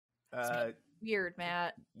Weird,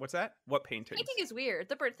 Matt. What's that? What painting? Painting is weird.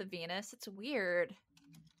 The Birth of Venus. It's weird.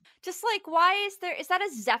 Just like, why is that a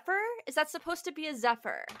zephyr? Is that supposed to be a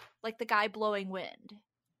zephyr? Like the guy blowing wind?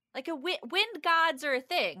 Like wind gods are a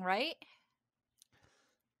thing, right?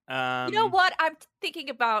 You know what? I'm thinking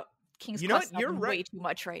about King's Quest 7 way too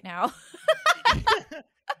much right now.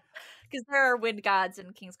 Because there are wind gods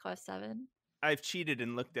in King's Quest 7. I've cheated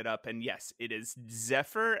and looked it up, and yes, it is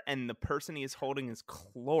Zephyr, and the person he is holding is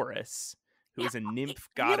Chloris, who is a nymph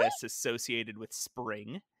goddess associated with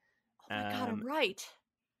spring. Oh my god, I'm right.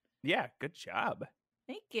 Yeah, good job.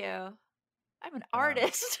 Thank you. I'm an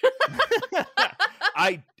artist.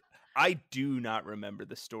 I do not remember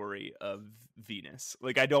the story of Venus.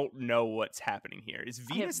 Like, I don't know what's happening here. Is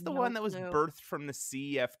Venus the one that was birthed from the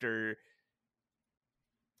sea after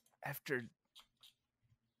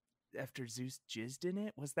Zeus jizzed in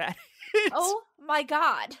it? Was that it? Oh my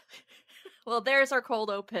god. Well, there's our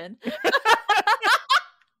cold open.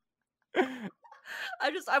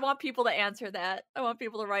 I want people to answer that. I want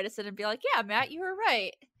people to write us in and be like, yeah, Matt, you were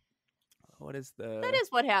right. That is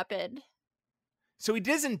what happened. So he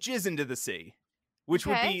doesn't jizz into the sea, which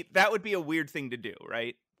would be a weird thing to do,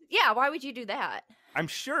 right? Yeah, why would you do that? I'm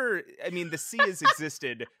sure, I mean, the sea has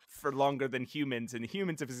existed for longer than humans, and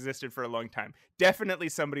humans have existed for a long time. Definitely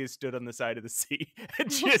somebody has stood on the side of the sea and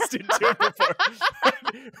jizzed into it before.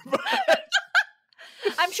 But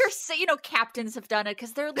I'm sure, captains have done it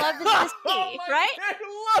because their love is the sea, right? Their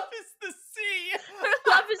love is the sea! Their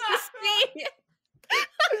love is the sea!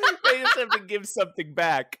 They just have to give something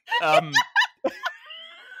back. Oh,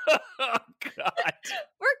 God.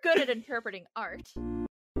 We're good at interpreting art.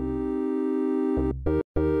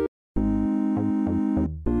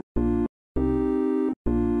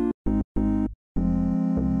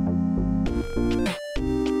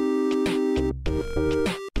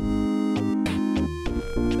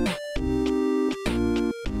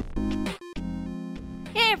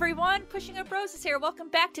 Everyone, Pushing Up Roses here. Welcome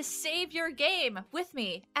back to Save Your Game. With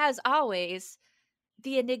me, as always,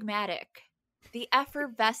 the enigmatic, the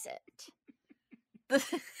effervescent,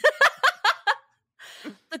 the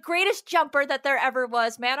greatest jumper that there ever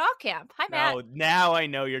was, Matt Allcamp. Hi, Matt. Oh, now I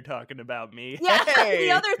know you're talking about me. Yeah, hey!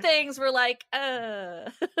 The other things were like,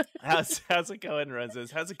 How's it going,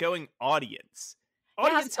 Roses? How's it going, audience?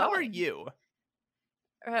 Audience, how are you?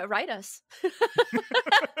 Write us.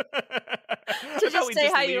 To just say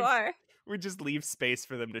how you are. We just leave space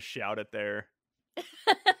for them to shout at their...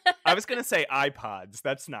 I was going to say iPods.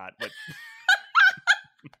 That's not, but...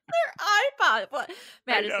 Their iPod. What?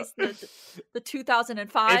 Matt, is this the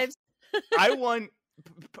 2005s? I want...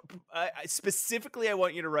 specifically, I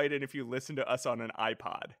want you to write in if you listen to us on an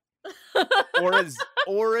iPod. or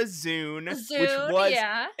a Zune,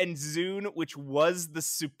 which was the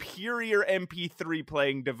superior MP3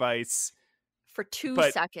 playing device for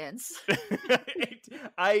 2 seconds.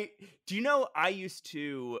 I used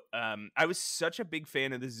to I was such a big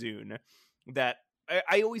fan of the Zune that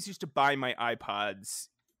I always used to buy my iPods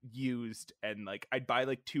used, and like I'd buy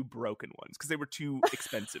like 2 broken ones because they were too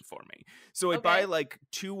expensive for me. So I'd buy like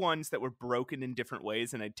 2 ones that were broken in different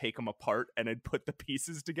ways, and I'd take them apart and I'd put the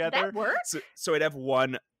pieces together. That works? So I'd have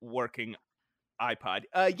one working iPod.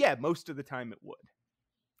 Yeah, most of the time it would.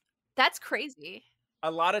 That's crazy. A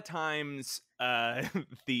lot of times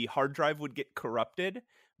the hard drive would get corrupted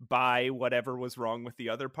by whatever was wrong with the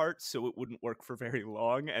other parts, so it wouldn't work for very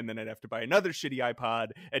long, and then I'd have to buy another shitty iPod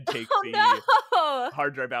and take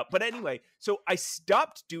hard drive out. But anyway, so I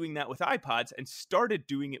stopped doing that with iPods and started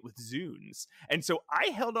doing it with Zunes. And so I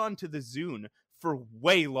held on to the Zune for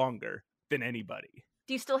way longer than anybody.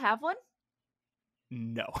 Do you still have one?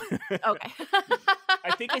 No. Okay.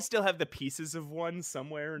 I think I still have the pieces of one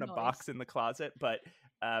somewhere in a box in the closet, but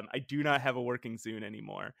I do not have a working Zune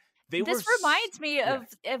anymore. This reminds me of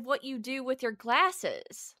what you do with your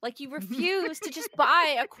glasses. Like, you refuse to just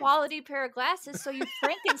buy a quality pair of glasses, so you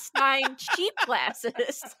Frankenstein cheap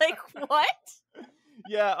glasses. Like, what?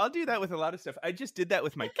 Yeah, I'll do that with a lot of stuff. I just did that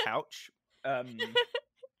with my couch.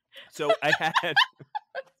 So I had...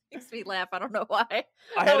 Makes me laugh. I don't know why.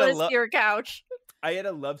 I had your couch. I had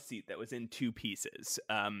a love seat that was in 2 pieces.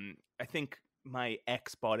 I think my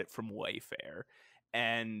ex bought it from Wayfair,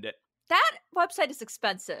 and... That website is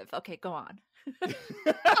expensive. Okay, go on.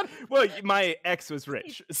 Well, my ex was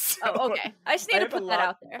rich. So okay. I just need to put that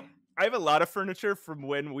out there. I have a lot of furniture from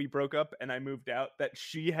when we broke up and I moved out that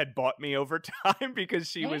she had bought me over time because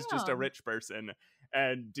she was just a rich person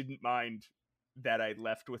and didn't mind that I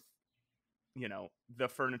left with, the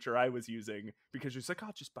furniture I was using, because she's like,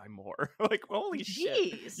 I'll just buy more. Like, holy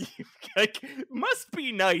shit. Like, must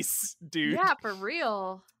be nice, dude. Yeah, for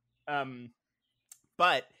real.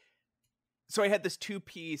 But So I had this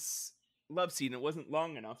 2-piece love seat, and it wasn't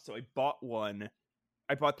long enough, so I bought one.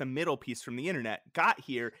 I bought the middle piece from the internet, got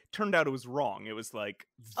here, turned out it was wrong. It was like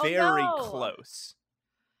Oh very no. close.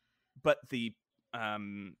 But the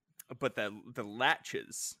the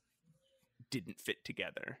latches didn't fit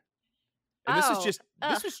together. And this Oh.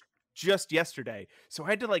 Ugh. was just yesterday. So I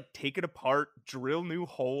had to like take it apart, drill new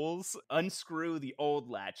holes, unscrew the old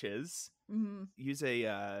latches, Mhm. use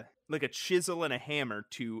a like a chisel and a hammer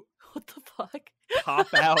to What the fuck?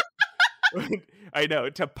 pop out I know,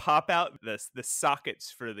 to pop out the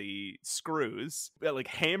sockets for the screws, like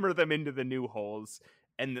hammer them into the new holes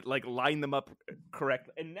and like line them up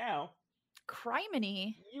correctly. And now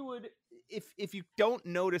Criminy. you would, if you don't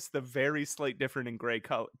notice the very slight difference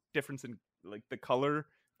in like the color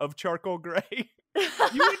of charcoal gray,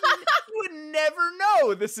 you would never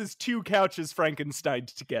know this is 2 couches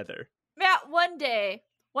Frankensteined together. Matt, one day,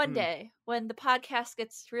 Mm. when the podcast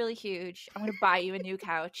gets really huge, I'm gonna buy you a new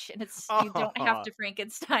couch, and you don't have to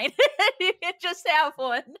Frankenstein it. You can just have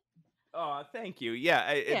one. Oh, thank you.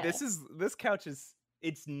 Yeah, Yeah. this couch is,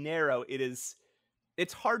 it's narrow. It's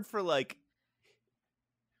hard for like,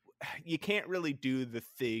 you can't really do the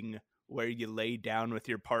thing where you lay down with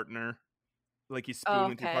your partner, like you spoon Oh,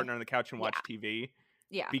 with your okay. partner on the couch and watch Yeah. TV,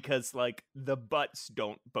 Yeah. because like the butts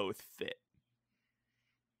don't both fit.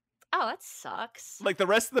 Oh, that sucks. Like the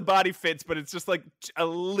rest of the body fits, but it's just like a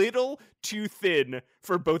little too thin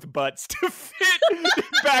for both butts to fit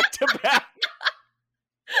back to back.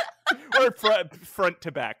 Or front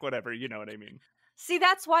to back, whatever, you know what I mean. See,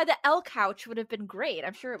 that's why the L couch would have been great.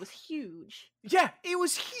 I'm sure it was huge. Yeah, it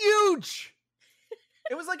was huge.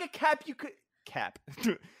 It was like a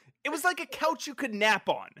it was like a couch you could nap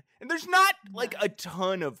on. And there's not like a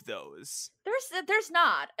ton of those. There's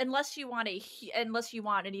not, unless you want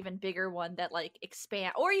an even bigger one that like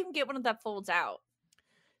expand, or you can get one that folds out.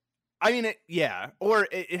 I mean, or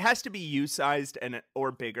it has to be U-sized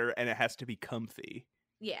or bigger, and it has to be comfy.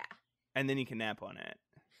 Yeah. And then you can nap on it.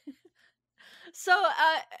 So,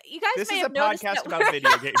 you guys This may is have a noticed podcast that about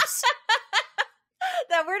video games.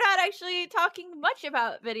 that we're not actually talking much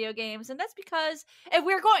about video games, and that's because, and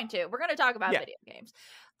we're going to talk about video games.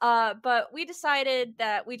 But we decided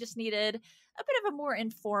that we just needed a bit of a more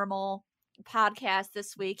informal podcast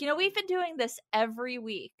this week. You know, we've been doing this every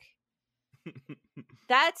week.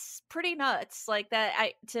 That's pretty nuts. Like that,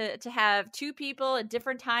 to have 2 people in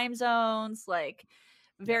different time zones, like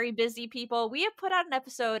very busy people. We have put out an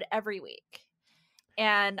episode every week,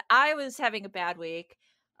 and I was having a bad week.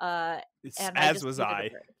 And As was I.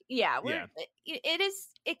 Yeah,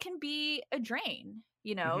 it can be a drain,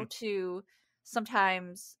 you know, to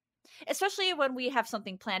sometimes, especially when we have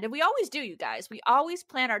something planned, and we always do, you guys. We always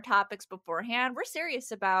plan our topics beforehand. We're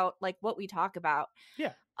serious about like what we talk about.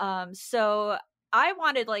 Yeah. So I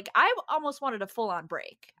almost wanted a full-on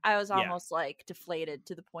break. I was almost like deflated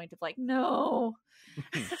to the point of like, no.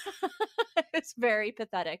 It's very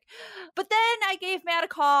pathetic. But then I gave Matt a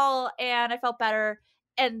call and I felt better,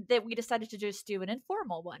 and that we decided to just do an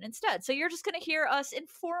informal one instead. So you're just going to hear us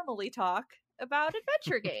informally talk about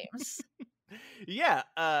adventure games. Yeah,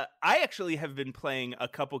 I actually have been playing a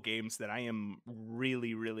couple games that I am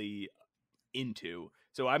really, really into.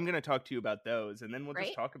 So I'm going to talk to you about those, and then we'll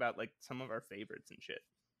just talk about like some of our favorites and shit.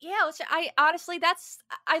 Yeah, I honestly,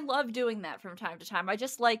 I love doing that from time to time. I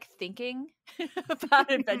just like thinking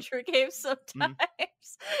about adventure games sometimes.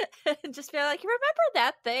 And just feel like, you remember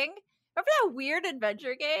that thing? Remember that weird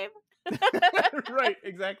adventure game? Right,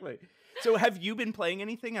 exactly. So have you been playing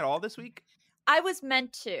anything at all this week? I was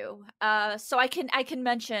meant to. So I can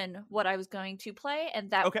mention what I was going to play,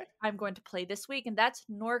 and that I'm going to play this week, and that's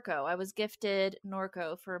Norco. I was gifted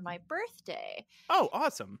Norco for my birthday. Oh,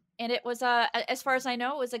 awesome. And it was as far as I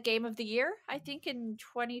know, it was a game of the year, I think, in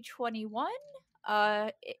 2021.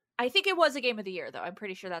 I think it was a game of the year, though. I'm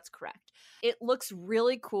pretty sure that's correct. It looks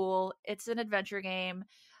really cool. It's an adventure game.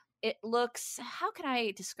 It looks, how can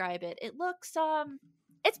I describe it? It looks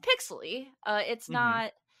it's pixely. It's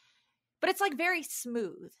not, but it's like very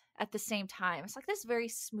smooth at the same time. It's like this very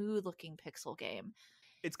smooth looking pixel game.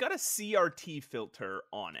 It's got a CRT filter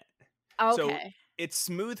on it. Okay. So it's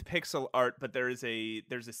smooth pixel art, but there's a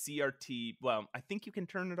CRT. Well, I think you can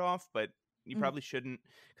turn it off, but you probably shouldn't,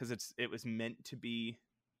 because it was meant to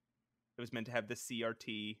have the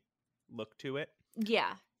CRT look to it.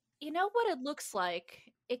 Yeah. You know what it looks like?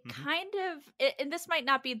 It kind of, and this might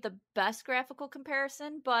not be the best graphical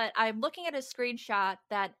comparison, but I'm looking at a screenshot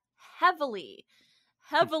that heavily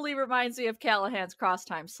reminds me of Callahan's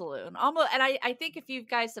Crosstime Saloon. Almost, and I think if you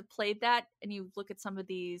guys have played that and you look at some of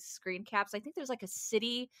these screen caps, I think there's like a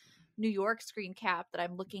city New York screen cap that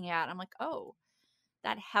I'm looking at. I'm like, oh,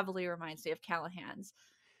 that heavily reminds me of Callahan's.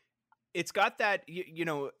 It's got that,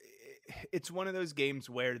 it's one of those games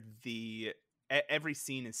where every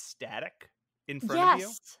scene is static in front of you.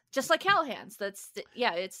 Yes, just like Callahan's.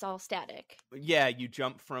 It's all static. Yeah, you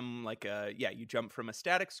jump from a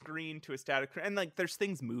static screen to a static, and like there's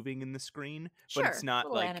things moving in the screen, but it's Sure, not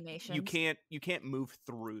little like animations. you can't move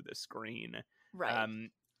through the screen. Right.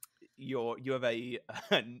 You have you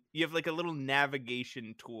have like a little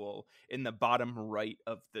navigation tool in the bottom right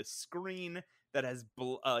of the screen that has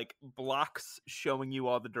blocks showing you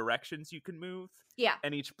all the directions you can move. Yeah.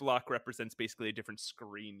 And each block represents basically a different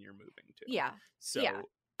screen you're moving to. Yeah. So yeah.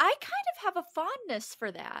 I kind of have a fondness for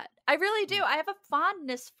that. I really do. I have a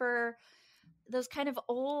fondness for those kind of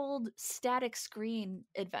old static screen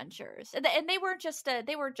adventures. And they weren't just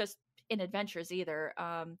in adventures either.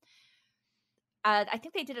 I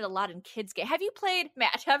think they did it a lot in kids' game. Have you played,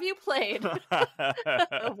 Matt? Have you played?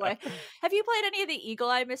 Oh boy, have you played any of the Eagle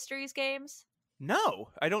Eye Mysteries games? No,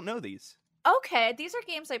 I don't know these. Okay, these are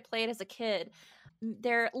games I played as a kid.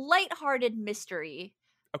 They're lighthearted mystery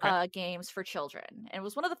games for children, and it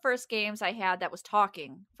was one of the first games I had that was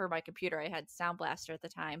talking for my computer. I had Sound Blaster at the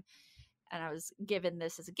time, and I was given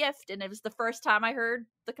this as a gift, and it was the first time I heard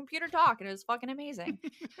the computer talk, and it was fucking amazing.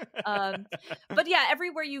 But yeah,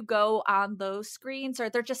 everywhere you go on those screens,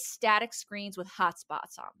 they're just static screens with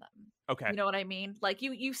hotspots on them. Okay. You know what I mean? Like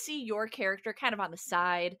you see your character kind of on the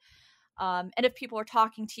side. And if people are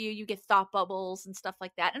talking to you, you get thought bubbles and stuff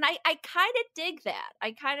like that. And I kind of dig that.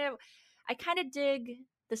 I kind of dig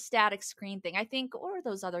the static screen thing. I think, or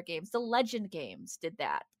those other games, the Legend games did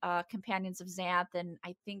that. Companions of Xanth, and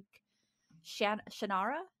I think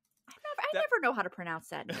Shannara. I never know how to pronounce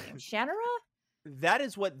that name. Shannara. That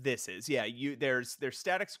is what this is. Yeah, there's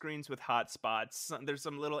static screens with hotspots. There's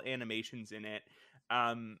some little animations in it.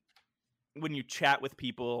 When you chat with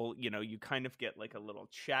people, you kind of get like a little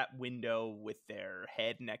chat window with their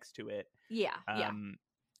head next to it. Yeah, yeah.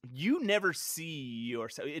 You never see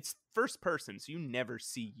yourself. It's first person, so you never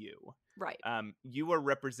see you. Right. You are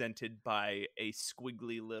represented by a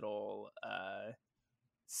squiggly little,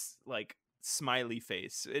 like smiley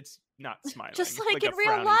face. It's not smiling, just like in a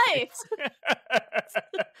real life.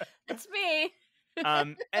 It's me.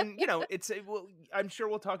 And I'm sure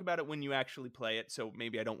we'll talk about it when you actually play it, so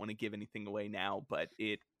maybe I don't want to give anything away now, but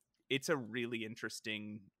it's a really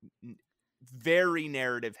interesting, very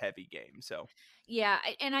narrative heavy game. So yeah,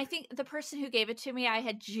 and I think the person who gave it to me, I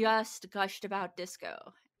had just gushed about disco,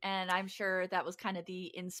 and I'm sure that was kind of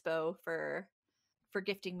the inspo for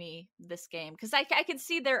gifting me this game, because I can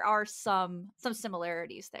see there are some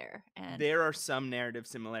similarities there, and there are some narrative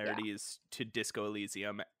similarities to Disco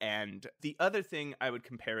Elysium. And the other thing I would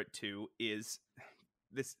compare it to is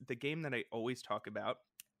the game that I always talk about,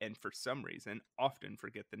 and for some reason often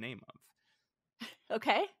forget the name of.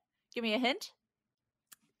 Okay, give me a hint.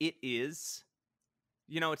 It is,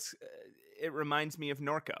 it reminds me of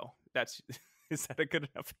Norco. Is that a good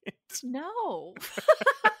enough hint? No.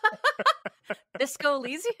 Disco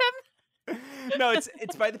Elysium? No,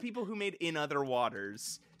 it's by the people who made In Other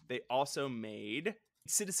Waters. They also made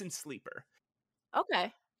Citizen Sleeper.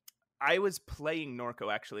 Okay. I was playing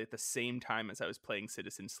Norco actually at the same time as I was playing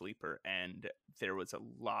Citizen Sleeper, and there was a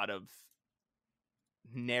lot of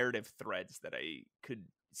narrative threads that I could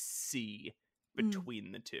see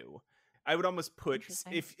between the two. I would almost put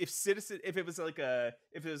if it was like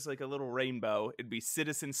a little rainbow, it'd be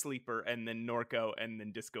Citizen Sleeper and then Norco and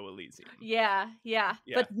then Disco Elysium. Yeah,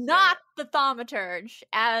 but not the thaumaturge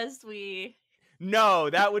as we.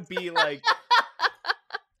 No, that would be like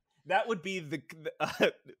that would be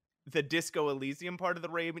the Disco Elysium part of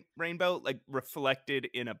the rainbow, like reflected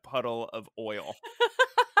in a puddle of oil.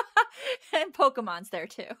 And Pokemon's there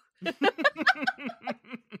too.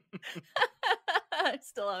 I'm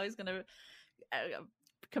still always gonna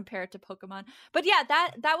compare it to Pokemon, but yeah,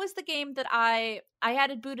 that was the game that I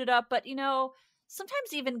had it booted up. But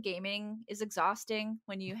sometimes even gaming is exhausting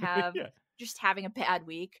when you have just having a bad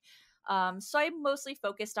week. So I mostly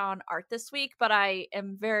focused on art this week, but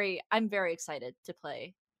I'm very excited to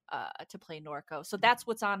play Norco. So that's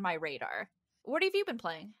what's on my radar. What have you been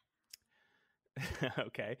playing?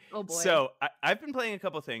 Okay. Oh boy. So I've been playing a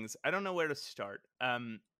couple things. I don't know where to start.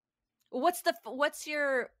 What's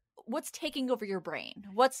taking over your brain?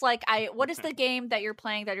 What is the game that you're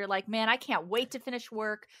playing that you're like, man, I can't wait to finish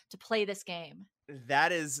work to play this game?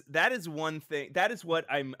 That is one thing. That is what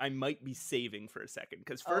I might be saving for a second.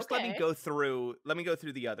 Because first, let me go through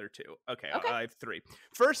the other two. Okay. I have three.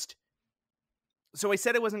 First, so I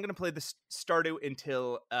said I wasn't going to play the Stardew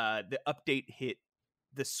until the update hit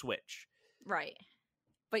the Switch. Right.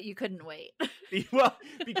 But you couldn't wait. Well,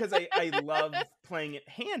 because I love playing it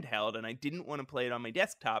handheld, and I didn't want to play it on my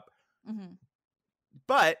desktop. Mm-hmm.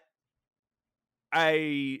 But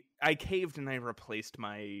I caved and I replaced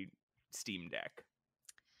my Steam Deck.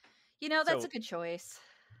 That's So a good choice.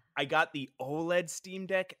 I got the OLED Steam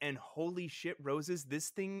Deck, and holy shit, Roses, this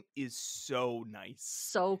thing is so nice.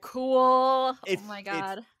 So cool. Oh my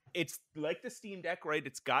god. It's like the Steam Deck, right?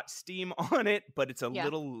 It's got Steam on it, but it's a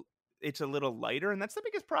little lighter, and that's the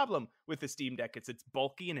biggest problem with the Steam Deck. It's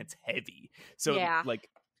bulky and it's heavy. So like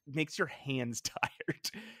makes your hands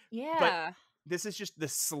tired. Yeah. But this is just the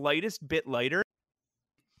slightest bit lighter,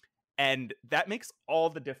 and that makes all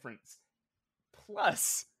the difference.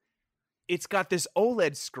 Plus, it's got this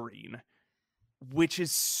OLED screen, which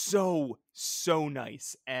is so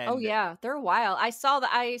nice. And oh yeah, they're wild. I saw the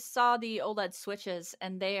OLED switches,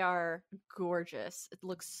 and they are gorgeous. It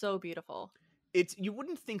looks so beautiful. You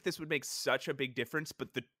wouldn't think this would make such a big difference, but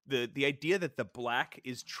the idea that the black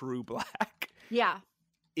is true black,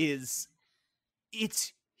 it's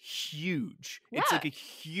huge. Yeah. It's like a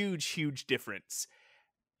huge difference.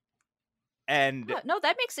 And no,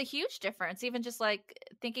 that makes a huge difference. Even just like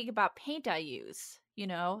thinking about paint I use,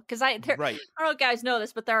 because I don't know if guys know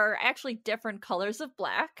this, but there are actually different colors of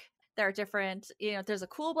black. There are different, there's a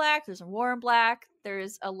cool black, there's a warm black,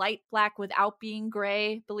 there's a light black without being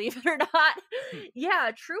gray, believe it or not.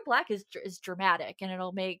 Yeah, true black is dramatic, and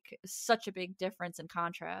it'll make such a big difference in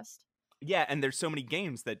contrast. Yeah, and there's so many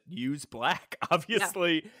games that use black,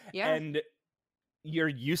 obviously. Yeah. And you're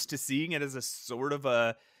used to seeing it as a sort of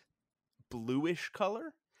a bluish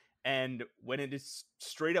color, and when it is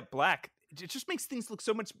straight up black, it just makes things look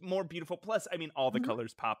so much more beautiful. Plus, I mean, all the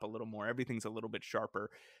colors pop a little more. Everything's a little bit sharper.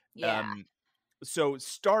 Yeah. So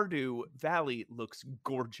Stardew Valley looks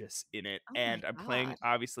gorgeous in it, and I'm playing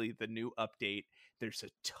obviously the new update. There's a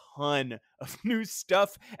ton of new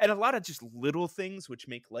stuff and a lot of just little things which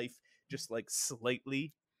make life just like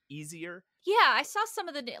slightly easier. Yeah, I saw some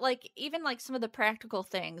of the even some of the practical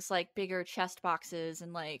things, like bigger chest boxes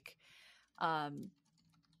and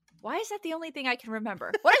why is that the only thing I can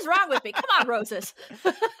remember? What is wrong with me? Come on, Roses.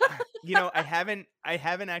 I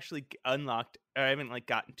haven't actually unlocked. I haven't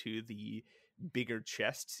gotten to the bigger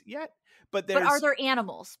chests yet. But are there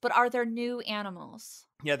animals? But are there new animals?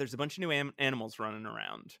 Yeah, there's a bunch of new animals running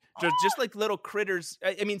around. Just like little critters.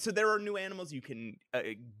 I mean, so there are new animals you can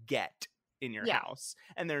get in your house,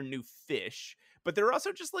 and there are new fish. But there are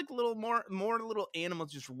also just like little more little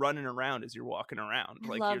animals just running around as you're walking around.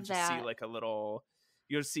 Like you'll just see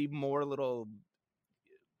you'll see more little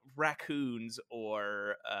raccoons,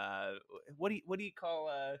 or what do you call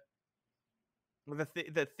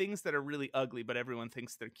the things that are really ugly but everyone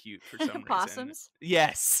thinks they're cute for some reason? Possums?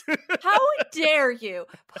 Yes. How dare you?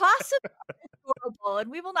 Possums are adorable,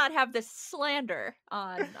 and we will not have this slander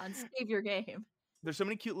on Save Your Game. There's so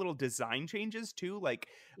many cute little design changes too. Like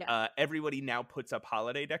everybody now puts up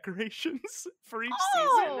holiday decorations for each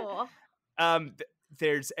season.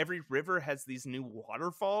 There's every river has these new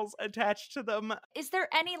waterfalls attached to them. Is there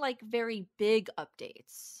any very big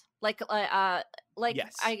updates?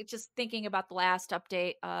 Yes. I just thinking about the last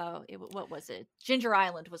update. What was it? Ginger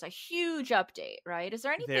Island was a huge update, right? Is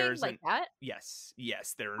there anything that? Yes.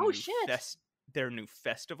 There are there are new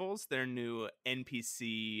festivals. There are new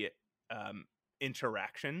NPC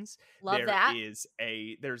interactions. Love that.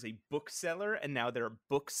 There's a bookseller, and now there are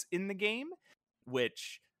books in the game,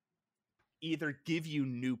 which either give you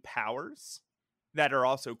new powers that are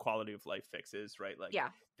also quality of life fixes, right?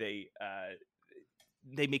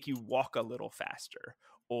 They make you walk a little faster,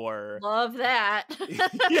 or love that.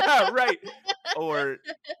 Yeah, right. Or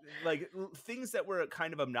things that were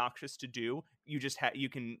kind of obnoxious to do, you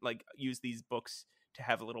can use these books to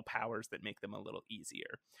have little powers that make them a little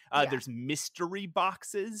easier. There's mystery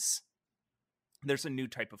boxes. There's a new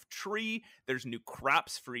type of tree. There's new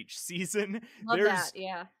crops for each season. Love that,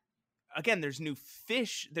 yeah. Again, there's new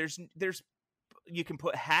fish. There's you can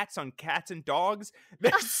put hats on cats and dogs.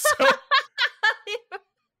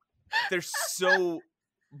 There's so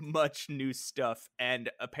much new stuff, and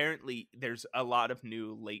apparently there's a lot of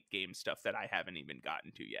new late game stuff that I haven't even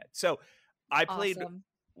gotten to yet. So I played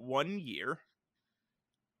 1 year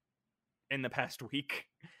in the past week.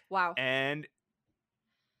 Wow. And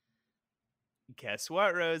guess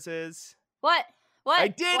what, Roses? What? I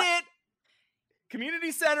did it!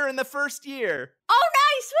 Community center in the first year. Oh,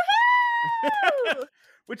 nice! Woohoo!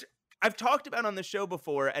 Which I've talked about on the show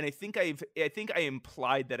before, and I think I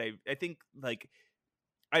implied that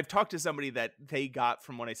I've talked to somebody that they got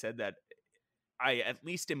from what I said, that I at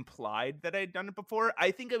least implied that I had done it before.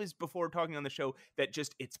 I think it was before talking on the show that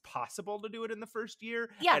just it's possible to do it in the first year.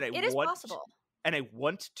 Yeah, it is possible. and I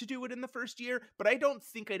want to do it in the first year, but I don't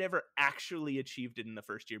think I'd ever actually achieved it in the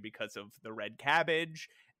first year because of the red cabbage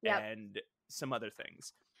Yep. and some other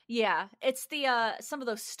things. Yeah, it's the some of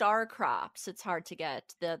those star crops. It's hard to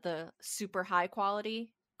get the super high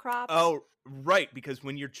quality crops. Oh, right, because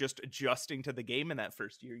when you're just adjusting to the game in that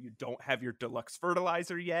first year, you don't have your deluxe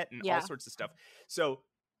fertilizer yet and all Yeah. sorts of stuff. So,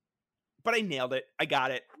 but I nailed it. I got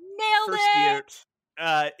it. Nailed First year,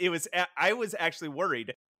 it. I was actually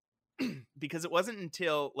worried because it wasn't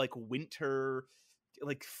until like winter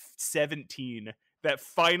like 17 that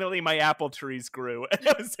finally my apple trees grew and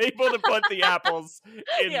I was able to put the apples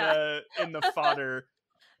in Yeah. the fodder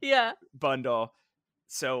Yeah. bundle.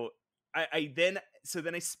 So then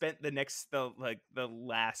I spent the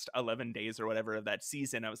last 11 days or whatever of that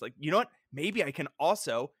season. I was like, you know what? Maybe I can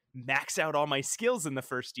also max out all my skills in the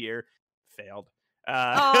first year. Failed.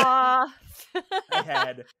 Aw.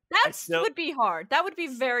 Still would be hard. That would be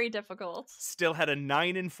very difficult. still had a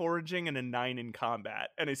 9 in foraging and a 9 in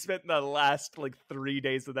combat, and I spent the last like 3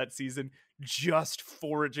 days of that season just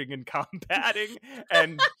foraging and combating.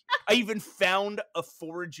 And I even found a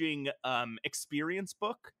foraging experience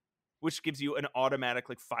book, which gives you an automatic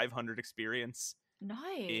like 500 experience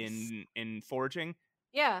Nice. in foraging.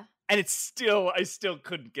 Yeah. And I still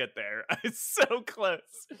couldn't get there. It's so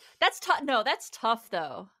close. That's tough. No, that's tough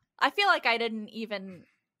though. I feel like I didn't even,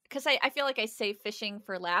 because I feel like I saved fishing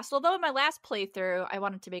for last. Although in my last playthrough, I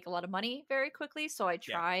wanted to make a lot of money very quickly, so I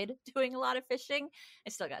tried doing a lot of fishing. I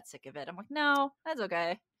still got sick of it. I'm like, no, that's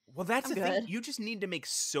okay. Well, that's I'm the thing. good. You just need to make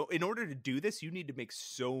in order to do this, you need to make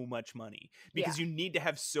so much money because Yeah. you need to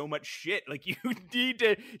have so much shit. Like you need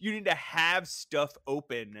to have stuff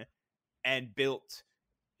open and built.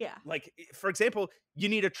 Yeah. Like, for example, you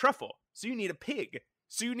need a truffle, so you need a pig,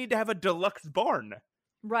 so you need to have a deluxe barn.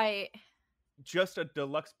 Right. Just a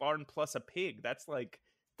deluxe barn plus a pig. That's like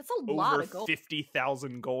That's a lot over of gold.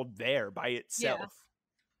 50,000 gold there by itself.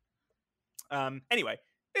 Yeah. Anyway,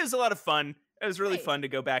 it was a lot of fun. It was really Great. fun to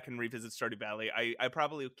go back and revisit Stardew Valley. I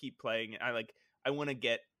probably will keep playing. I want to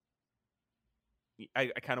get. I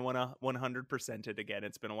kind of want to 100% it again.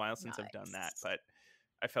 It's been a while since I've done that, but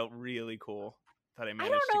I felt really cool that I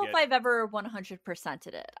managed I don't know if I've ever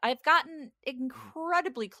 100%ed it. I've gotten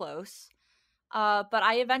incredibly close, but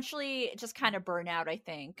I eventually just kind of burn out. I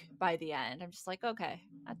think by the end, I'm just like, okay,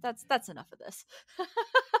 that's enough of this.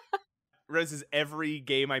 Rose's every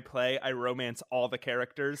game I play, I romance all the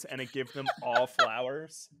characters and I give them all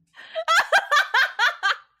flowers.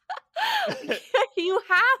 You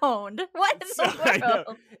hound! What in the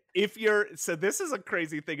world? So this is a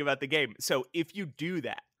crazy thing about the game. So if you do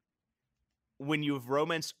that, when you've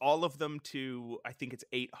romanced all of them to, I think it's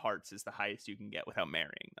 8 hearts is the highest you can get without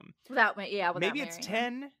marrying them. Maybe it's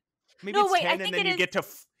 10. Maybe no, it's wait, 10 and then you get to.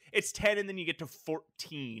 It's 10 and then you get to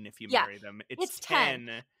 14 if you marry them. It's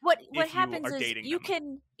 10. What if happens you are is dating you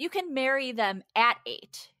them. can marry them at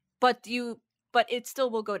 8, but it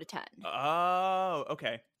still will go to 10. Oh,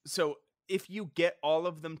 okay. So if you get all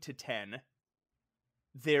of them to 10,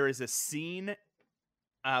 there is a scene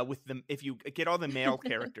with them. If you get all the male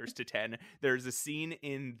characters to 10, there's a scene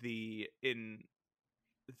in the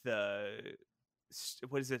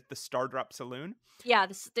what is it? The Stardrop Saloon? Yeah,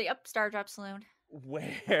 the Stardrop Saloon.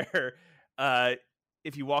 Where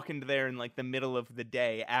if you walk into there in like the middle of the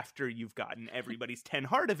day after you've gotten everybody's 10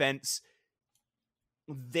 heart events,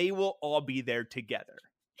 they will all be there together.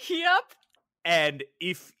 Yep. And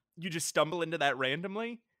if you just stumble into that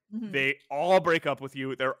randomly, they all break up with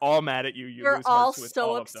you. They're all mad at you. You're lose all hearts with so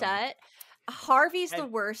all upset. Harvey's the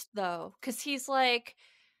worst though, because he's like,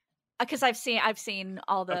 because I've seen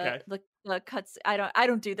all the cuts. I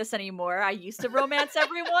don't do this anymore. I used to romance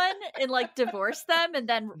everyone and like divorce them and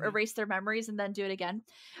then erase their memories and then do it again.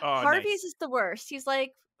 Harvey's is the worst. He's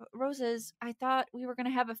like, Roses, I thought we were gonna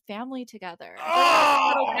have a family together. I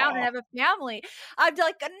thought we were gonna settle down and have a family. I'm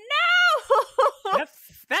like, no.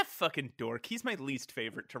 That fucking dork. He's my least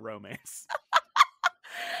favorite to romance.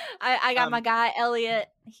 I got my guy Elliot.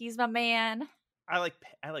 He's my man. I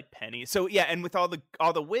like Penny. So yeah, and with all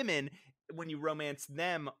the women, when you romance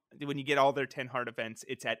them, when you get all their 10 heart events,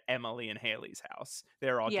 it's at Emily and Haley's house.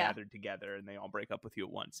 They're all gathered together and they all break up with you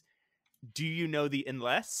at once. Do you know the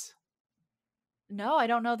unless? No, I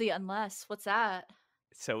don't know the unless. What's that?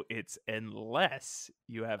 So it's unless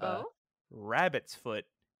you have a rabbit's foot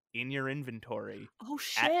in your inventory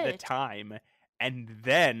at the time, and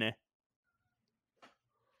then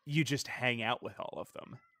you just hang out with all of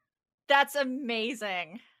them. That's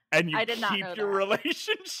amazing. And you keep your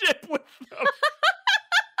relationship with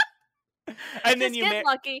them. And then you get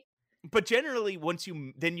lucky. But generally, once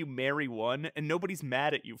you marry one, and nobody's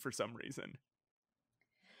mad at you for some reason.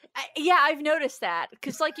 Yeah, I've noticed that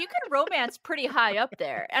because like you can romance pretty high up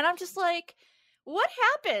there, and I'm just like, what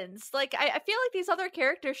happens? Like, I feel like these other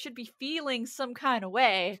characters should be feeling some kind of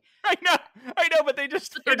way, I know, but they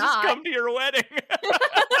just but they're not. come to your wedding.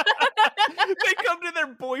 They come to their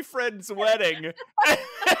boyfriend's wedding,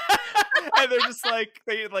 and they're just like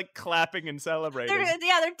they like clapping and celebrating.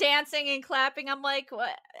 They're dancing and clapping. I'm like,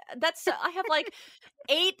 what? I have like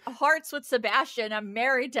 8 hearts with Sebastian. I'm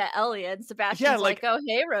married to Elliot. And Sebastian's like, oh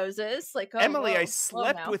hey roses. Like, oh Emily, I whoa,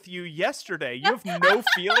 slept with you yesterday. You have no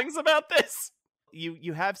feelings about this.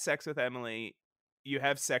 You have sex with Emily. You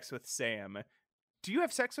have sex with Sam. Do you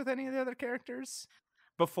have sex with any of the other characters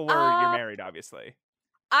before you're married? Obviously.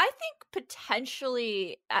 I think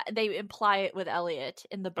potentially they imply it with Elliot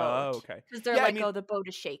in the boat. Oh, okay. Because they're like, oh, the boat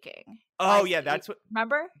is shaking. Oh, yeah, that's what.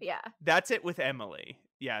 Remember? Yeah. That's it with Emily.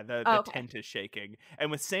 Yeah, the tent is shaking.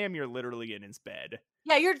 And with Sam, you're literally in his bed.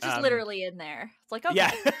 Yeah, you're just literally in there. It's like, okay.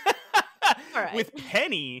 Yeah. All right. With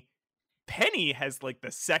Penny has like the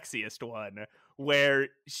sexiest one where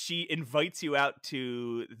she invites you out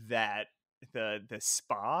to the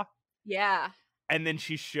spa. Yeah. And then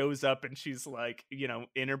she shows up and she's like, you know,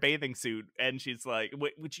 in her bathing suit. And she's like,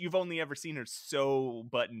 which you've only ever seen her so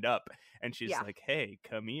buttoned up. And she's like, hey,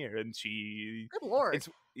 come here. And she... Good Lord.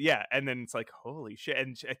 Yeah. And then it's like, holy shit.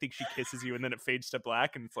 And I think she kisses you and then it fades to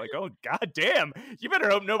black. And it's like, oh, god damn. You better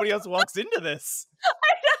hope nobody else walks into this.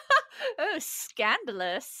 I know. Oh,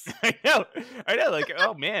 scandalous. I know. Like,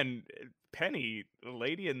 oh, man. Penny,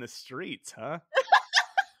 lady in the streets, huh?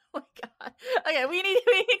 Oh, my God. Okay, we need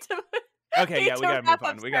to... Okay, yeah, we gotta move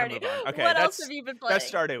on. Okay, what else have you been playing? That's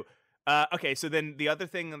Stardew. Okay, so then the other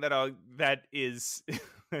thing that is,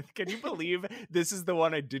 can you believe this is the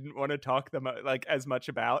one I didn't want to talk as much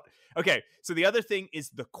about? Okay, so the other thing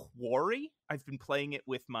is the Quarry. I've been playing it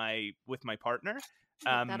with my partner.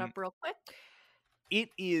 Look that up real quick. It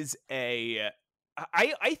is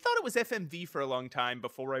I thought it was FMV for a long time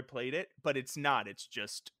before I played it, but it's not. It's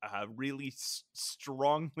just really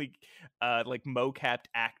strongly like mo-capped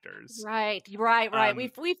actors. Right.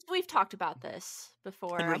 We've talked about this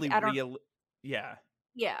before. And really yeah.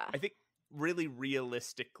 Yeah. I think really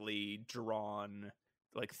realistically drawn,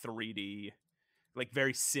 like 3D, like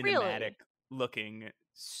very cinematic looking.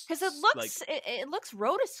 Because it looks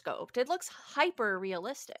rotoscoped. It looks hyper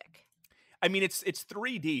realistic. I mean, it's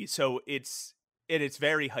 3D, so it's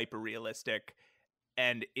very hyper realistic,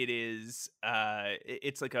 and it is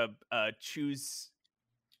it's like a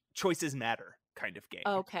choices matter kind of game.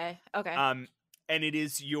 Okay. And it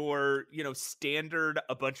is your, you know, standard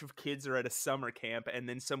a bunch of kids are at a summer camp and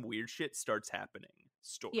then some weird shit starts happening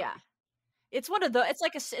story. Yeah. It's one of the it's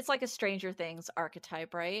like a Stranger Things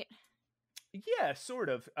archetype, right? Yeah, sort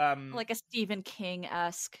of. Like a Stephen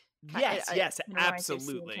King-esque. Yes,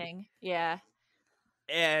 absolutely. King. Yeah.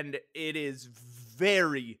 And it is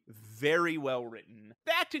very, very well written.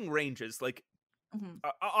 The acting ranges, like,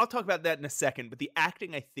 I'll talk about that in a second, but the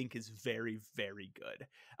acting, I think, is very, very good.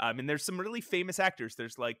 And there's some really famous actors.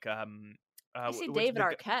 There's, like... I see David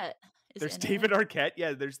Arquette. There's David Arquette.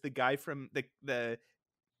 Yeah, there's the guy from... The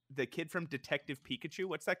kid from Detective Pikachu.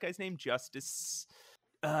 What's that guy's name? Justice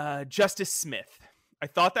Smith. I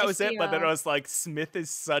thought that was it, but then I was like, Smith is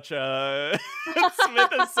such like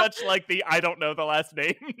the I don't know the last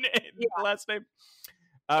name. The last name.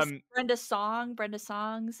 Brenda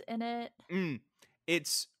Song's in it.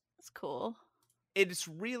 It's cool. It's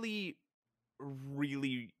really,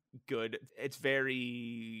 really good. It's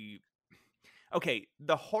very okay.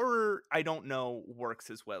 The horror, I don't know, works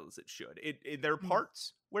as well as it should. There are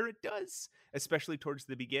parts where it does, especially towards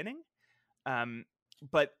the beginning.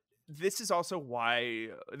 But this is also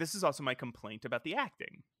my complaint about the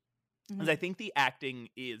acting. Because I think the acting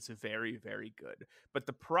is very, very good. But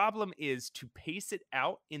the problem is to pace it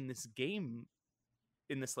out in this game,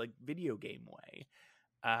 in this like video game way.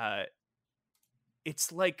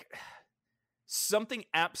 It's like something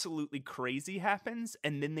absolutely crazy happens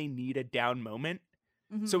and then they need a down moment.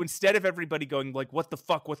 So instead of everybody going like, what the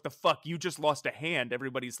fuck, you just lost a hand,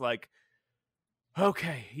 everybody's like,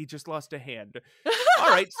 okay, he just lost a hand. All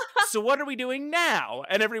right, so what are we doing now?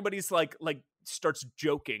 And everybody's like starts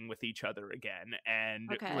joking with each other again and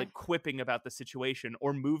like quipping about the situation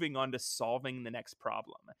or moving on to solving the next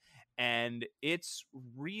problem. And it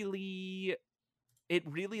really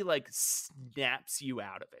like snaps you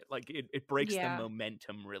out of it. Like it breaks the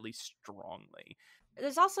momentum really strongly.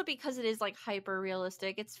 There's also, because it is like hyper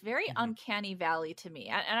realistic, it's very uncanny valley to me.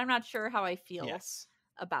 And I'm not sure how I feel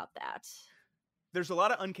about that. There's a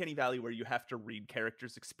lot of uncanny valley where you have to read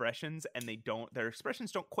characters' expressions and their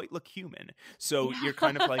expressions don't quite look human. So you're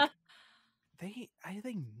kind of like, are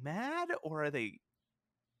they mad or are they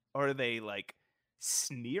Or are they like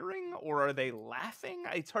sneering or are they laughing?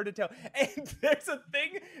 It's hard to tell. And there's a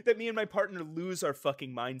thing that me and my partner lose our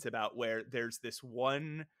fucking minds about, where there's this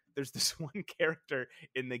one character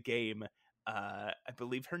in the game. I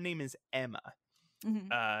believe her name is Emma.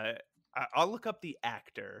 Mhm. I'll look up the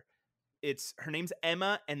actor. Her name's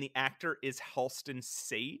Emma, and the actor is Halston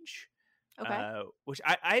Sage. Okay. Which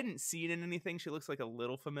I hadn't seen in anything. She looks like a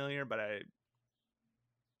little familiar, but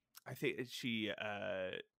I think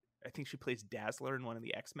she plays Dazzler in one of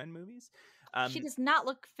the X-Men movies. She does not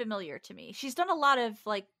look familiar to me. She's done a lot of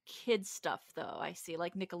like kids stuff though. I see,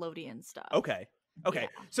 like Nickelodeon stuff. Okay. Yeah.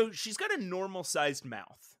 So she's got a normal sized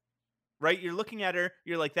mouth, right? You're looking at her,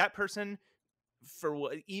 you're like, that person,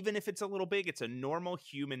 even if it's a little big, it's a normal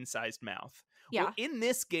human sized mouth. Yeah. Well, in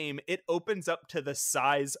this game, it opens up to the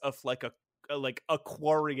size of like a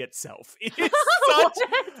quarry itself.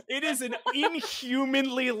 It is an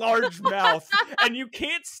inhumanly large mouth, and you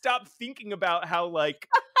can't stop thinking about how like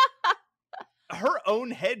her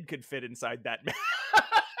own head could fit inside that mouth.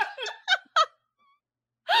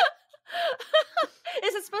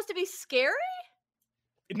 Is it supposed to be scary?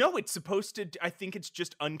 No, it's supposed to. I think it's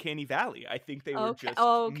just Uncanny Valley. I think they were just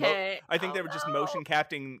okay. I think they were just motion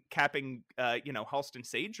capping, Halston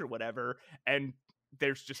Sage or whatever, and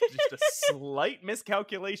there's just a slight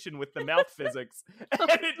miscalculation with the mouth physics, and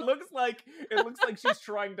it looks like she's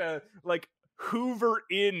trying to like hoover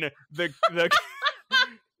in the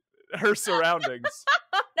her surroundings.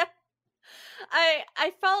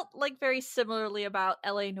 I felt like very similarly about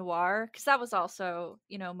LA Noire, because that was also,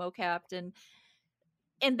 mocapped, and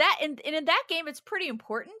in that game it's pretty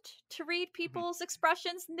important to read people's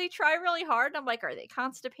expressions, and they try really hard, and I'm like, are they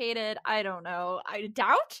constipated? I don't know. I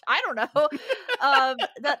don't know.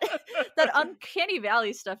 That Uncanny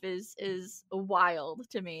Valley stuff is wild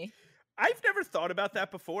to me. I've never thought about that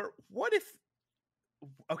before. What if,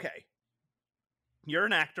 okay, you're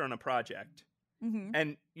an actor on a project,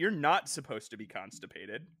 and you're not supposed to be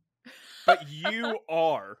constipated, but you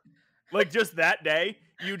are. Like, just that day,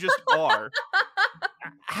 you just are.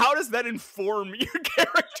 How does that inform your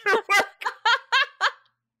character work?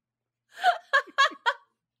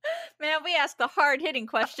 Man, we ask the hard-hitting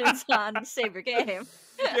questions on Save Your Game.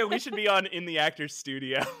 Yeah, we should be on In the Actor's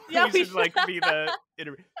Studio. Yeah, we should like be the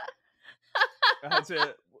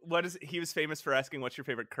he was famous for asking, what's your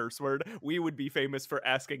favorite curse word? We would be famous for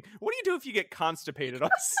asking, what do you do if you get constipated on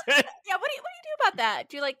set? Yeah, what do you do about that?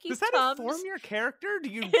 Do you like keep Does that Tums? inform your character? Do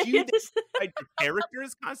you decide your character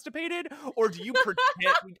is constipated, or do you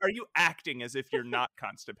pretend? Are you acting as if you're not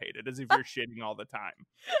constipated, as if you're shitting all the time?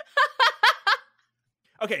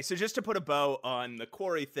 Okay, so just to put a bow on the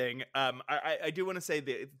Quarry thing, I do want to say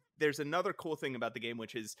that there's another cool thing about the game,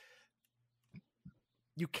 which is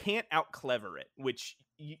you can't out clever it, which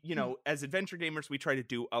as adventure gamers we try to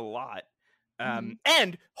do a lot.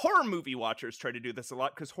 And horror movie watchers try to do this a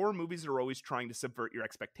lot, because horror movies are always trying to subvert your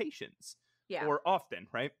expectations. Yeah. Or often,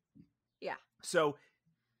 right? Yeah. So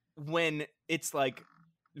when it's like,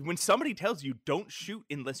 when somebody tells you don't shoot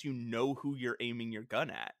unless you know who you're aiming your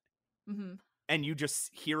gun at, and you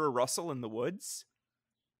just hear a rustle in the woods,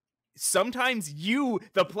 sometimes you,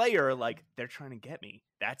 the player, are like, they're trying to get me.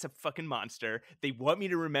 That's a fucking monster. They want me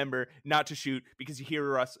to remember not to shoot because you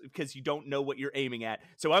hear us, because you don't know what you're aiming at.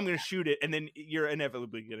 So I'm going to shoot it, and then you're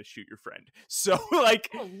inevitably going to shoot your friend. So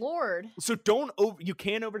like, oh Lord. So you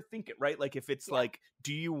can't overthink it, right? Like if it's like,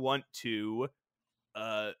 do you want to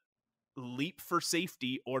leap for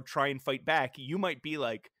safety or try and fight back? You might be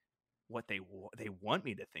like, what they want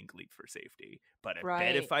me to think leap for safety, but I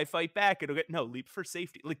bet if I fight back, it'll get leap for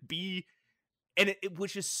safety. Like and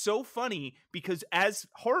which is so funny, because as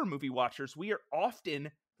horror movie watchers, we are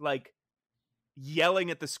often like yelling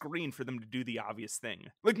at the screen for them to do the obvious thing.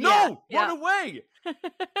 Like, run away.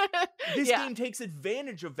 This game takes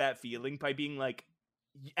advantage of that feeling by being like,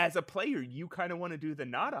 as a player, you kind of want to do the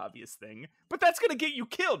not obvious thing, but that's going to get you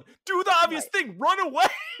killed. Do the obvious thing. Run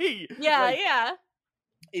away. Yeah,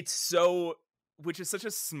 It's which is such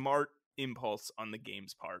a smart impulse on the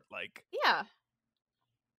game's part. Like, yeah.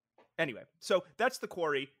 Anyway, so that's the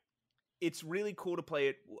Quarry. It's really cool to play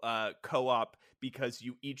it co-op, because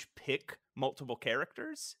you each pick multiple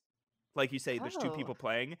characters. Like you say, there's 2 people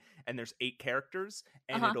playing, and there's 8 characters,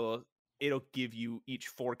 and it'll give you each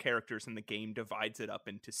 4 characters, and the game divides it up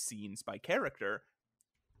into scenes by character.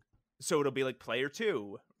 So it'll be like player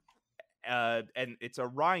 2, and it's a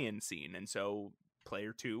Ryan scene, and so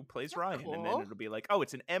player 2 plays Ryan, and then it'll be like, oh,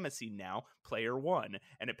 it's an Emma scene now, player 1,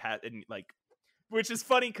 and which is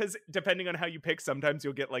funny, because depending on how you pick, sometimes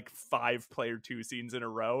you'll get like 5 player 2 scenes in a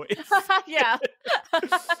row. Yeah.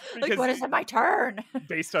 Like, when is it my turn?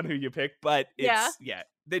 Based on who you pick. But it's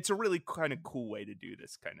it's a really kind of cool way to do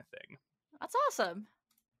this kind of thing. That's awesome.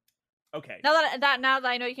 Okay. Now that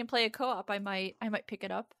I know you can play a co-op, I might pick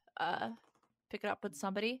it up. Pick it up with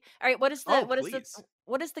somebody. All right, what is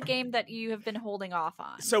the game that you have been holding off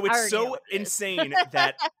on? So it's so insane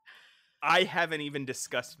that I haven't even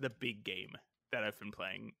discussed the big game that I've been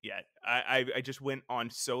playing yet. I just went on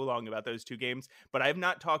so long about those two games, but I have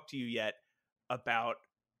not talked to you yet about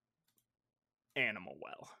Animal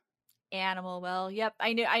Well. Yep,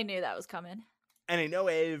 I knew that was coming. And I know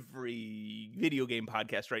every video game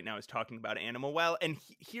podcast right now is talking about Animal Well, and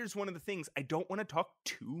here's one of the things. I don't want to talk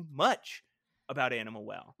too much about Animal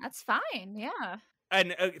Well. That's fine, yeah.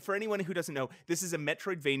 And for anyone who doesn't know, this is a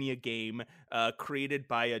Metroidvania game created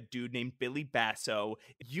by a dude named Billy Basso.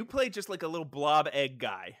 You play just like a little blob egg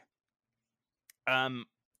guy. And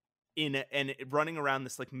running around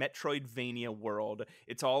this like Metroidvania world.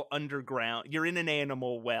 It's all underground. You're in an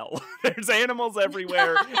animal well. There's animals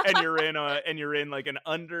everywhere, and you're in like an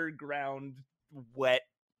underground wet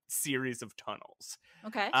series of tunnels.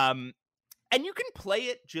 Okay. And you can play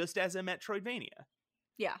it just as a Metroidvania.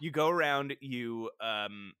 Yeah. You go around,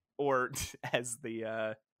 or as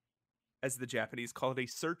the Japanese call it, a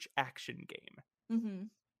search action game. Mm-hmm.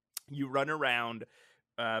 You run around,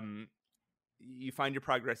 you find your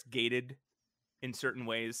progress gated in certain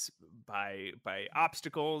ways by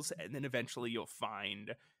obstacles, and then eventually you'll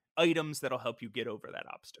find items that'll help you get over that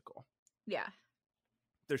obstacle. Yeah.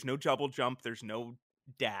 There's no double jump, there's no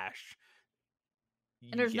dash.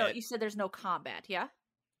 And you said there's no combat, yeah?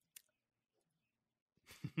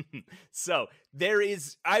 So there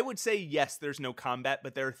is, I would say yes, there's no combat,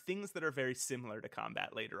 but there are things that are very similar to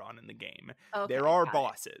combat later on in the game. Okay, there are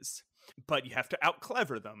bosses, but you have to out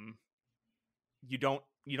clever them. You don't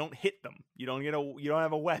hit them. You don't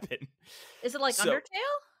have a weapon. Is it like Undertale,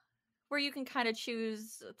 where you can kind of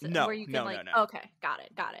choose? No. Okay, got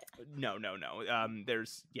it. No.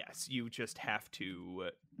 You just have to.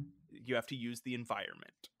 You have to use the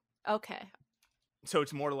environment. Okay. So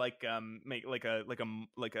it's more like like a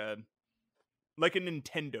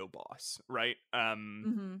Nintendo boss, right?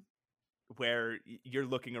 Mm-hmm. Where you're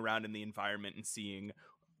looking around in the environment and seeing.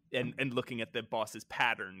 And looking at the boss's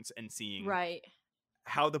patterns and seeing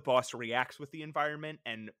how the boss reacts with the environment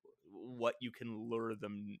and what you can lure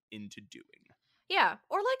them into doing. Yeah,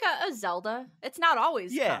 or like a Zelda. It's not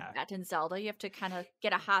always combat in Zelda. You have to kind of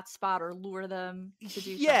get a hot spot or lure them to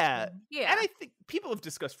do something. Yeah, and I think people have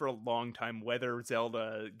discussed for a long time whether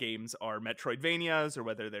Zelda games are Metroidvanias or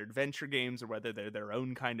whether they're adventure games or whether they're their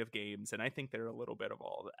own kind of games, and I think they're a little bit of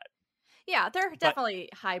all of that. Yeah, they're definitely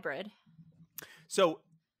hybrid. So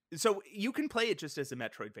you can play it just as a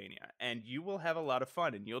Metroidvania, and you will have a lot of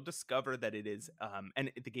fun, and you'll discover that it is,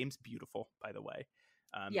 and the game's beautiful, by the way.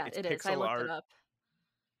 It's it is. I looked it up.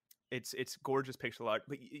 It's gorgeous pixel art,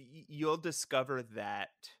 but you'll discover that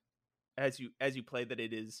as you play that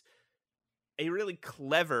it is a really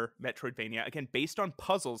clever Metroidvania, again, based on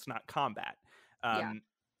puzzles, not combat.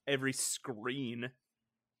 Every screen,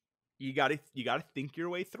 you gotta think your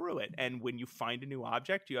way through it, and when you find a new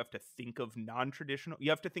object, you have to think of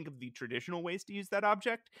the traditional ways to use that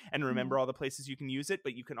object and remember all the places you can use it,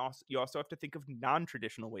 but you also have to think of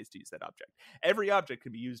non-traditional ways to use that object. Every object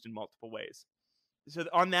can be used in multiple ways. So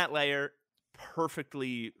on that layer,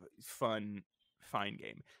 perfectly fine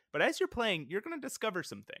game. But as you're playing, you're going to discover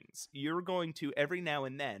some things. You're going to every now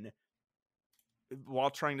and then,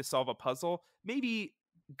 while trying to solve a puzzle, maybe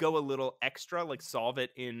go a little extra, like solve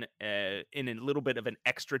it in a little bit of an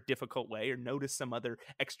extra difficult way, or notice some other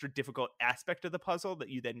extra difficult aspect of the puzzle that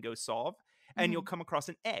you then go solve, and you'll come across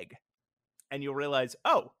an egg, and you'll realize,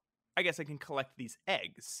 oh, I guess I can collect these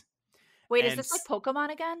eggs. Wait, is this like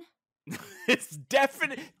Pokemon again? It's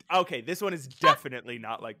definite. Okay, this one is definitely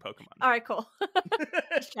not like Pokemon. All right, cool.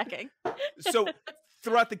 Just checking. So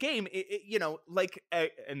throughout the game,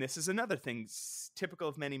 and this is another thing typical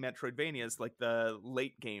of many Metroidvanias, like the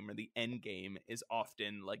late game or the end game is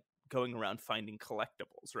often like going around finding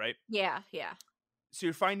collectibles, right? Yeah. So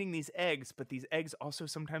you're finding these eggs, but these eggs also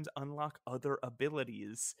sometimes unlock other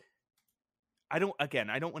abilities. I don't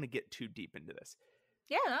want to get too deep into this.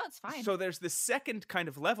 Yeah, no, it's fine. So there's the second kind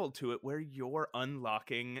of level to it where you're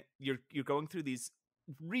unlocking, you're going through these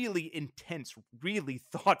really intense, really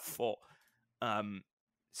thoughtful,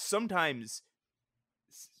 sometimes,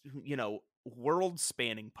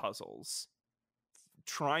 world-spanning puzzles,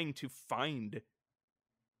 trying to find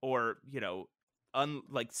or,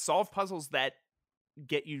 solve puzzles that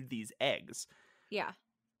get you these eggs. Yeah.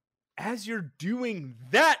 As you're doing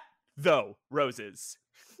that, though, Roses,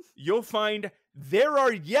 you'll find there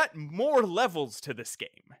are yet more levels to this game.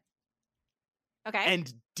 Okay.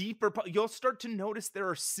 and deeper. You'll start to notice there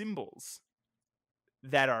are symbols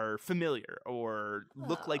that are familiar or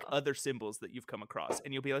look like Oh. other symbols that you've come across,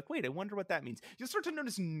 and you'll be like, wait, I wonder what that means. You'll start to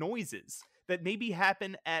notice noises that maybe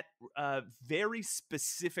happen at very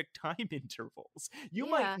specific time intervals. You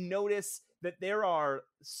might Yeah. notice that there are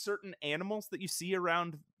certain animals that you see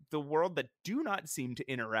around the world that do not seem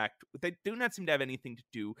to interact, they do not seem to have anything to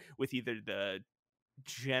do with either the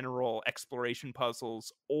general exploration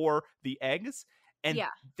puzzles or the eggs, and Yeah.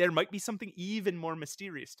 there might be something even more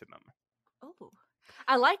mysterious to them. Oh.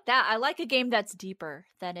 I like that. I like a game that's deeper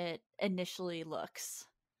than it initially looks.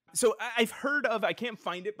 So I've heard of, I can't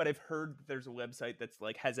find it, but I've heard that there's a website that's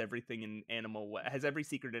like has everything in has every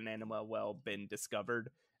secret in Animal Well been discovered,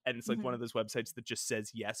 and it's like one Mhm. of those websites that just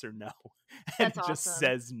says yes or no, and That's it just awesome.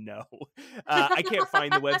 says no. I can't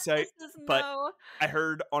find the website, This is but no. I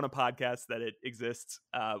heard on a podcast that it exists,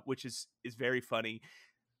 which is very funny.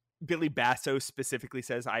 Billy Basso specifically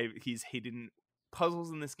says he's hidden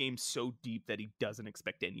puzzles in this game so deep that he doesn't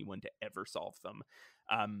expect anyone to ever solve them.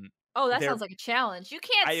 Oh, that There, sounds like a challenge. You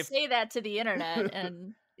can't I have say that to the internet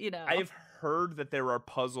and, you I know. have heard that there are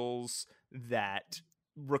puzzles that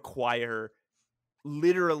require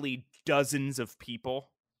literally dozens of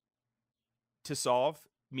people to solve,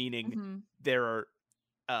 meaning Mhm. there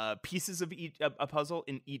are pieces of a puzzle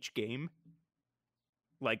in each game.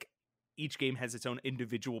 Like each game has its own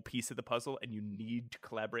individual piece of the puzzle, and you need to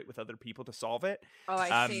collaborate with other people to solve it. Oh,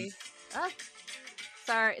 I Um, see. Ah,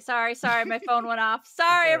 sorry. My phone went off. it's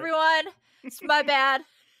Sorry, all right. everyone. It's my bad.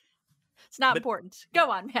 It's not But important.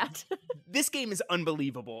 Go on, Matt. this game is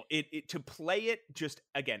unbelievable. It to play it just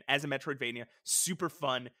again as a Metroidvania, super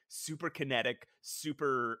fun, super kinetic,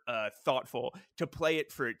 super thoughtful. To play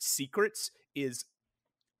it for its secrets is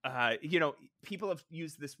people have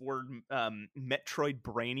used this word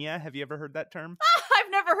Metroidbrania. Have you ever heard that term? I've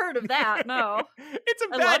never heard of that. No. It's a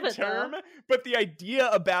I love bad it, though. term, but the idea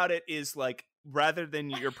about it is like rather than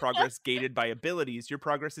your progress gated by abilities, your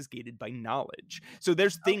progress is gated by knowledge. So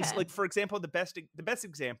there's things Okay. like, for example, the best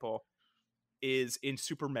example is in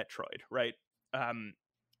Super Metroid, right?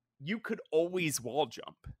 You could always wall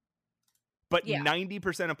jump, but Yeah.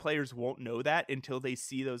 90% of players won't know that until they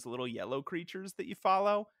see those little yellow creatures that you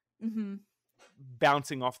follow Mhm.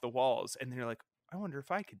 bouncing off the walls, and they're like, I wonder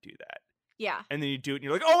if I could do that. Yeah. And then you do it and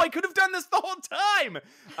you're like, oh, I could have done this the whole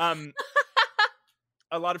time.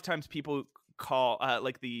 A lot of times people call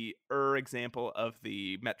like the example of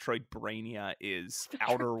the Metroidbrania is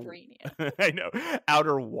Metroidbrania. I know,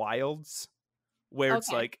 Outer Wilds, where it's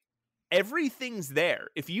Okay. like everything's there.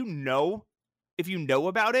 If you know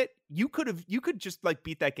about it, you could just like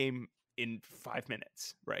beat that game in 5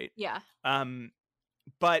 minutes, right? Yeah.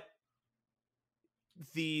 But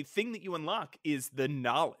the thing that you unlock is the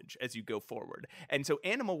knowledge as you go forward. And so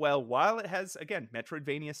Animal Well, while it has, again,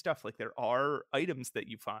 Metroidvania stuff, like there are items that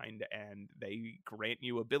you find and they grant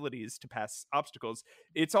you abilities to pass obstacles,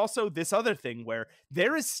 it's also this other thing where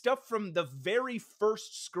there is stuff from the very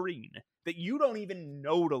first screen that you don't even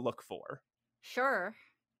know to look for. Sure.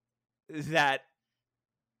 That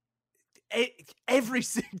I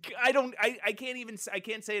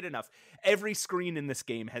can't say it enough. Every screen in this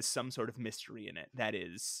game has some sort of mystery in it that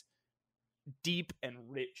is deep and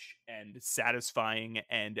rich and satisfying,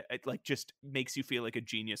 and it like just makes you feel like a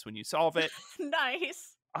genius when you solve it.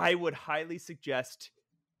 Nice. I would highly suggest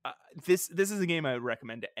this is a game I would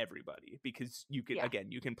recommend to everybody, because you can, Yeah. again,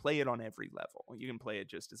 you can play it on every level. You can play it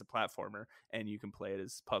just as a platformer, and you can play it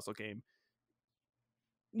as a puzzle game.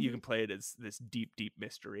 You Mhm. can play it as this deep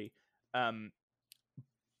mystery.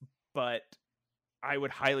 But I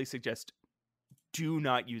would highly suggest do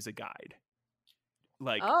not use a guide.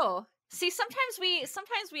 Like, Oh. See, sometimes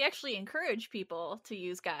we actually encourage people to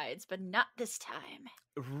use guides, but not this time.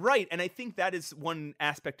 right, and I think that is one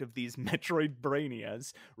aspect of these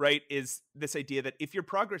Metroidbranias, right, is this idea that if your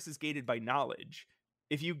progress is gated by knowledge,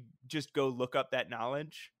 if you just go look up that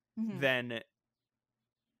knowledge, Mhm. then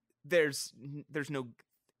there's no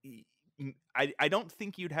I don't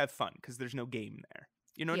think you'd have fun because there's no game there.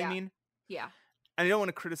 You know what I Yeah. mean? Yeah. And I don't want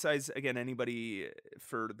to criticize again anybody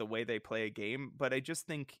for the way they play a game, but I just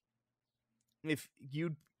think if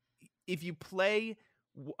you play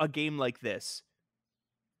a game like this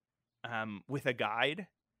with a guide,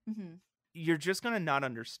 Mhm. you're just gonna not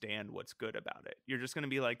understand what's good about it. You're just gonna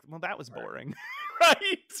be like, well, that was boring.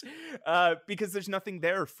 Right? Because there's nothing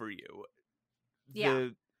there for you. Yeah.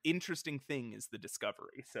 The interesting thing is the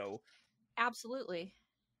discovery. So Absolutely.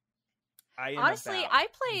 I am Honestly, about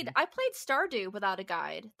I played Stardew without a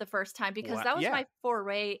guide the first time because what? that was Yeah. my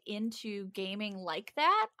foray into gaming like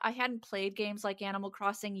that. I hadn't played games like Animal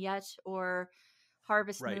Crossing yet or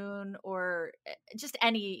Harvest Right. Moon, or just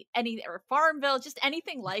any or Farmville, just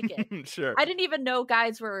anything like it. Sure. I didn't even know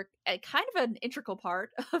guides were kind of an integral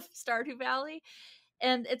part of Stardew Valley,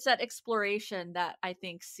 and it's that exploration that I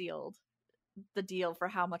think sealed the deal for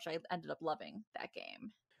how much I ended up loving that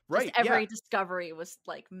game. Just Right. Yeah. every discovery was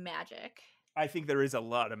like magic. I think there is a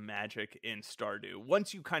lot of magic in Stardew.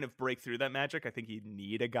 Once you kind of break through that magic, I think you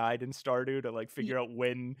need a guide in Stardew to like figure out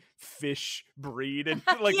when fish breed and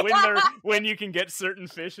like Yeah. when you can get certain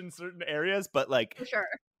fish in certain areas. But like, For sure.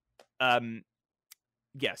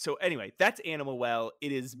 yeah. So anyway, that's Animal Well.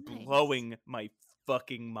 It is Nice. blowing my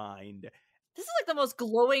fucking mind. This is like the most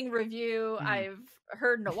glowing review I've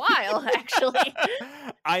heard in a while, actually.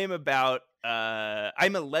 I am about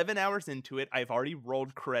I'm 11 hours into it. I've already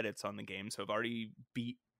rolled credits on the game, so I've already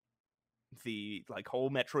beat the like whole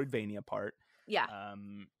Metroidvania part. Yeah.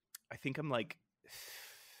 I think I'm like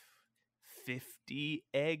 50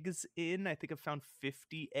 eggs in. I think I've found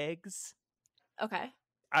 50 eggs. Okay.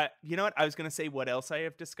 You know what? I was gonna say what else I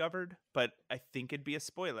have discovered, but I think it'd be a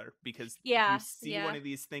spoiler because Yeah, you see one of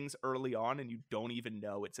these things early on and you don't even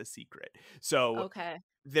know it's a secret. So okay.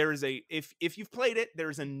 there is if you've played it,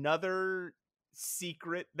 there's another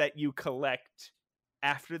secret that you collect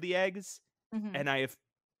after the eggs, and I have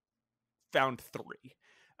found 3.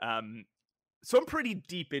 So I'm pretty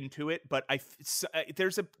deep into it, but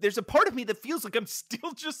there's a part of me that feels like I'm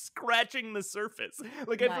still just scratching the surface.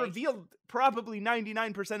 Like I've revealed probably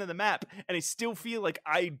 99% of the map, and I still feel like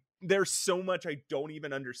there's so much I don't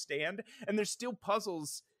even understand, and there's still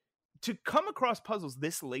puzzles. To come across puzzles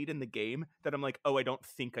this late in the game that I'm like, oh, I don't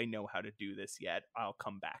think I know how to do this yet, I'll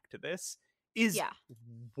come back to this, is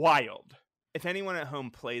wild. If anyone at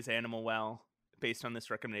home plays Animal Well based on this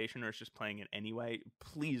recommendation or is just playing it anyway,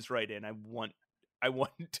 please write in. I want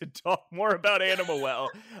to talk more about Animal Well.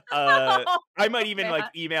 I might even like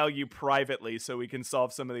email you privately so we can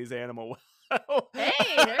solve some of these Animal Well. Hey,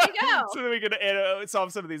 there you go. So that we can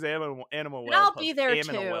solve some of these Animal And Well. I'll be there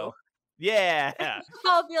too. Well. Yeah.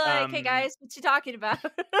 I'll be like, hey guys, what you talking about?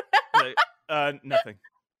 Nothing.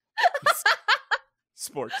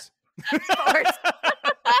 Sports.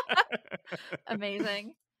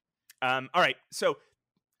 Amazing. All right, so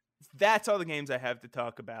that's all the games I have to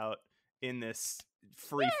talk about in this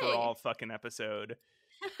free-for-all fucking episode.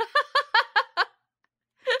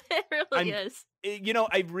 It really is. You know,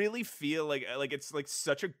 I really feel like it's like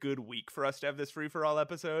such a good week for us to have this free-for-all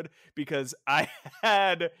episode because I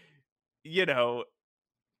had, you know,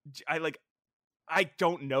 I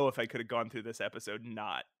don't know if I could have gone through this episode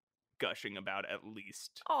not gushing about at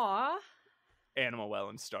least Animal Well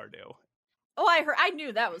and Stardew. Oh, I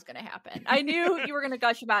knew that was going to happen. I knew you were going to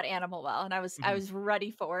gush about Animal Well, and I was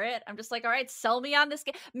ready for it. I'm just like, all right, sell me on this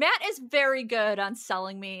game. Matt is very good on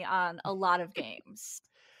selling me on a lot of games.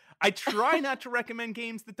 I try not to recommend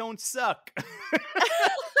games that don't suck. That's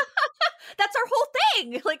our whole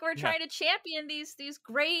thing. Like we're trying to champion these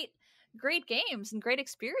great games and great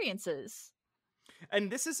experiences.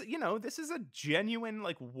 And this is a genuine,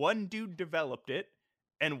 like, one dude developed it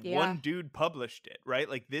and one dude published it, right?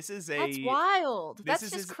 Like that's wild. That's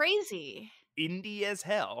just crazy. Indie as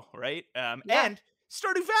hell, right? And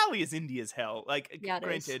Stardew Valley is indie as hell. Like,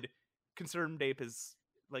 granted, Concerned Ape is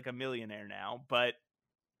like a millionaire now, but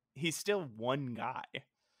he's still one guy.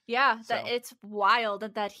 Yeah, that it's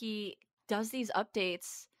wild that he does these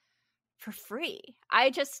updates for free.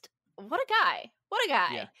 What a guy.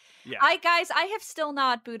 Yeah. I have still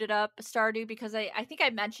not booted up Stardew because I think I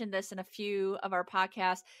mentioned this in a few of our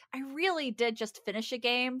podcasts. I really did just finish a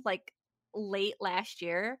game like late last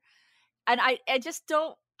year. And I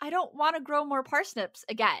don't want to grow more parsnips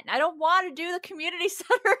again. I don't want to do the community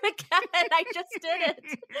center again. I just did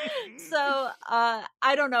it. So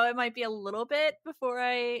I don't know. It might be a little bit before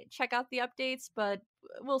I check out the updates, but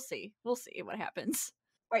we'll see. We'll see what happens.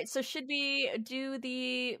 Right, so should we do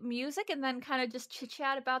the music and then kind of just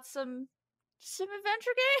chit-chat about some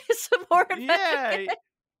adventure games? Some more adventure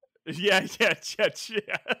games? Yeah.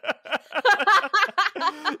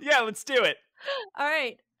 Yeah, let's do it. All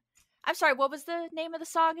right. I'm sorry, what was the name of the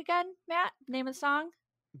song again, Matt? Name of the song?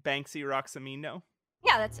 Banksy Roxamino.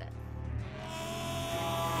 Yeah, that's it.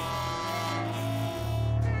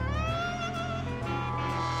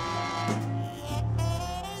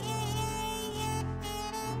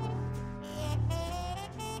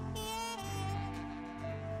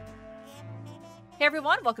 Hey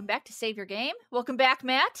everyone, welcome back to Save Your Game. Welcome back,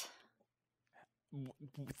 Matt.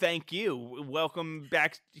 Thank you. Welcome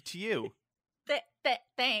back to you.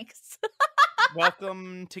 Thanks.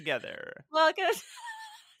 Welcome together. Welcome.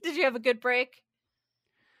 Did you have a good break?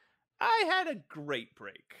 I had a great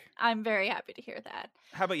break. I'm very happy to hear that.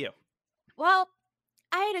 How about you? Well,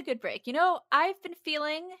 I had a good break. You know, I've been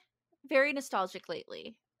feeling very nostalgic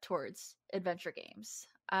lately towards adventure games.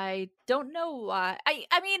 I don't know why.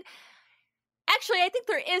 I mean, actually, I think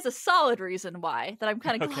there is a solid reason why that I'm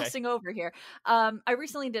kind of Okay. glossing over here. I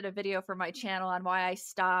recently did a video for my channel on why I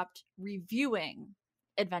stopped reviewing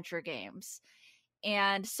adventure games.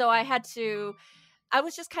 And so I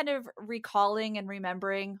was just kind of recalling and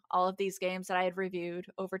remembering all of these games that I had reviewed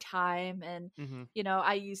over time. And, Mm-hmm.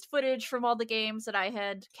 I used footage from all the games that I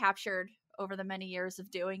had captured over the many years of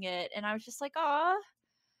doing it. And I was just like, "Aw,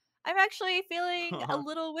 I'm actually feeling a Uh-huh.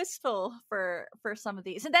 little wistful for some of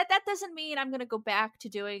these." And that doesn't mean I'm going to go back to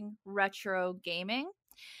doing retro gaming.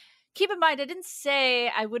 Keep in mind, I didn't say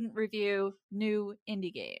I wouldn't review new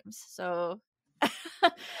indie games. So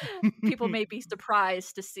people may be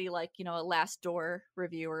surprised to see, like, a Last Door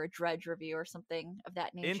review or a Dredge review or something of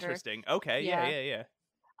that nature. Interesting. Okay. Yeah. Yeah. Yeah.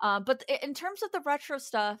 Yeah. But in terms of the retro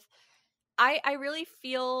stuff, I really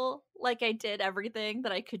feel like I did everything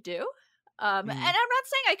that I could do. And I'm Mm-hmm. not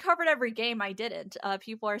saying I covered every game. I didn't.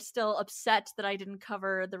 People are still upset that I didn't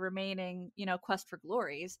cover the remaining, Quest for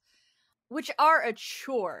Glories, which are a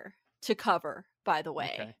chore to cover, by the way.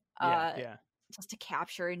 Okay. Yeah. Yeah. Just to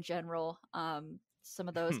capture in general, some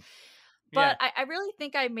of those. Yeah. But I really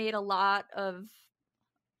think I made a lot of.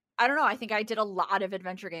 I don't know. I think I did a lot of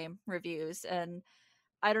adventure game reviews, and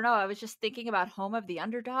I don't know. I was just thinking about Home of the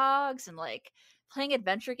Underdogs and like playing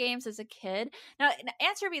adventure games as a kid. Now,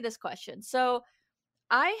 answer me this question. So,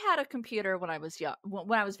 I had a computer when I was young,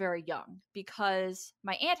 when I was very young, because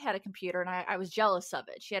my aunt had a computer and I was jealous of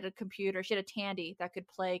it. She had a computer, she had a Tandy that could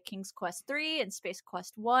play King's Quest 3 and Space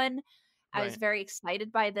Quest 1. I was Right. very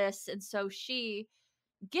excited by this. And so she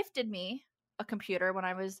gifted me a computer when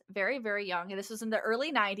I was very, very young. And this was in the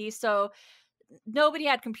early 90s. So nobody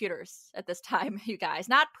had computers at this time, you guys,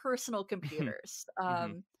 not personal computers.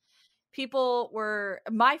 Mm-hmm. People were,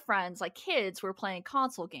 my friends, like kids, were playing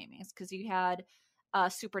console gaming because you had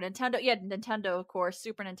Super Nintendo. You had Nintendo, of course,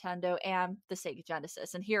 Super Nintendo, and the Sega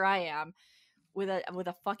Genesis. And here I am with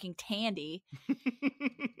a fucking Tandy.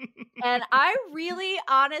 And I really,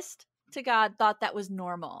 honest to God, thought that was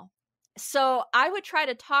normal. So I would try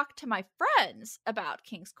to talk to my friends about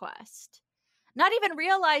King's Quest, not even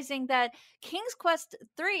realizing that King's Quest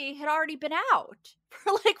 3 had already been out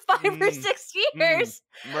for like 5 or mm, 6 years.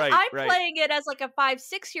 right. I'm Right. playing it as like a 5,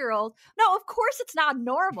 6 year old. No, of course it's not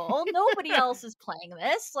normal. Nobody else is playing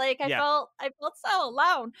this. Like Yeah. I felt so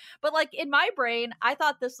alone. But like in my brain, I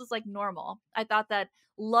thought this was like normal. I thought that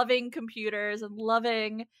loving computers and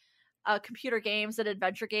loving computer games and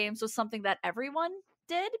adventure games was something that everyone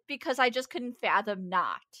did, because I just couldn't fathom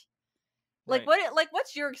not. Right.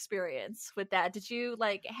 What's your experience with that? Did you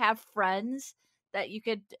like have friends that you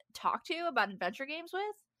could talk to about adventure games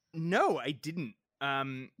with? No, I didn't.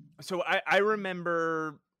 So I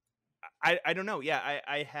remember. I don't know. Yeah.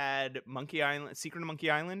 I had Monkey Island, Secret of Monkey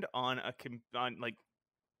Island on on like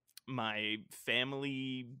my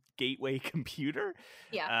family gateway computer.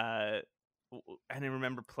 Yeah. Uh, and I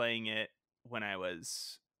remember playing it when I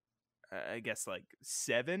was, I guess, like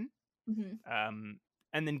 7. Hmm. Um,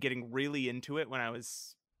 and then getting really into it when I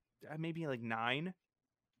was maybe like 9.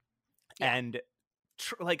 Yeah. And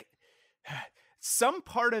like some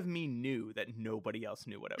part of me knew that nobody else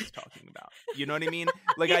knew what I was talking about. You know what I mean?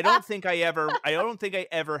 Like Yeah. I don't think I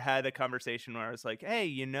ever had a conversation where I was like, "Hey,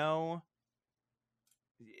 you know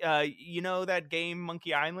that game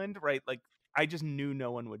Monkey Island, right?" Like I just knew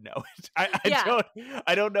no one would know it. Yeah.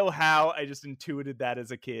 I don't know how. I just intuited that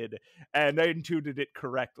as a kid, and I intuited it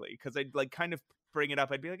correctly because I'd like kind of bring it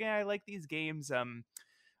up. I'd be like, "Yeah, I like these games.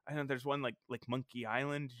 I know there's one like Monkey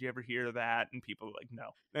Island. Did you ever hear of that?" And people were like, "No."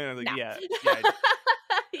 And I was like, No. "Yeah, yeah."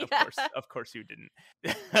 Yeah. Of course you didn't.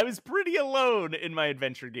 I was pretty alone in my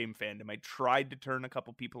adventure game fandom. I tried to turn a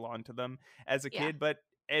couple people onto them as a Yeah. kid, but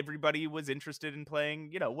everybody was interested in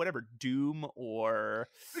playing, whatever, Doom or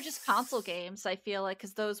Or just console games, I feel like,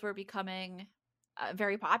 because those were becoming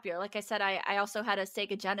very popular. Like I said, I also had a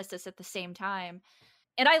Sega Genesis at the same time.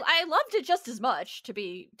 And I loved it just as much, to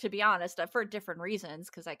be honest, for different reasons,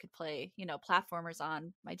 because I could play, platformers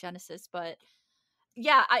on my Genesis. But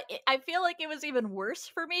yeah, I feel like it was even worse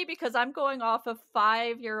for me because I'm going off of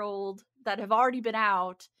 5-year-old that have already been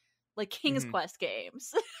out, like King's Mhm. Quest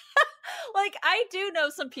games. Like I do know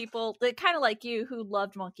some people that kind of like you who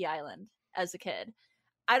loved Monkey Island as a kid.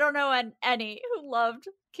 I don't know any who loved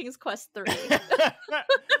King's Quest 3.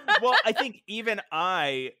 Well, I think even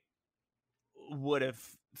I would have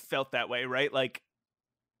felt that way, right? Like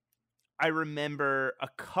I remember a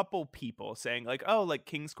couple people saying like, "Oh, like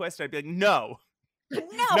King's Quest." I'd be like, "No."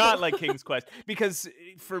 No. Not like King's Quest, because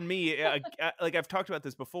for me, like I've talked about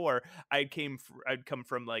this before, I'd come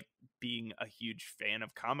from like being a huge fan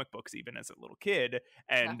of comic books even as a little kid,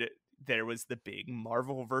 and there was the big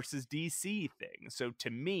Marvel versus DC thing. So to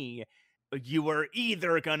me, you were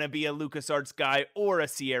either gonna be a LucasArts guy or a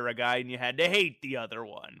Sierra guy, and you had to hate the other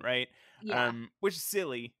one, right? Yeah. Which is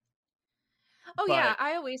silly, Oh yeah, but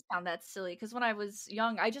I always found that silly because when I was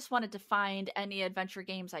young, I just wanted to find any adventure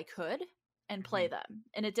games I could and play Mhm. them,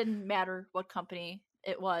 and it didn't matter what company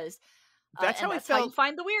it was, That's and how I that's how you felt.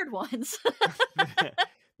 find the weird ones.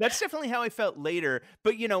 That's definitely how I felt later.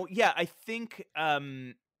 But yeah, I think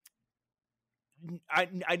I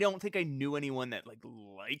don't think I knew anyone that like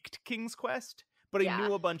liked King's Quest, but I Yeah,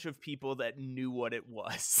 knew a bunch of people that knew what it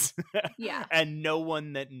was. yeah, And no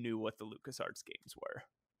one that knew what the LucasArts games were.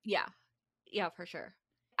 yeah, yeah, for sure.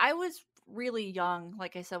 I was really young,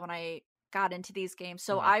 like I said, when I got into these games,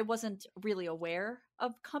 so Mhm, I wasn't really aware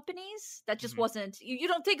of companies. That just mhm. wasn't you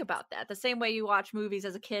don't think about that. The same way you watch movies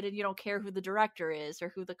as a kid and you don't care who the director is or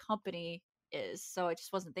who the company is. So I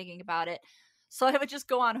just wasn't thinking about it. So I would just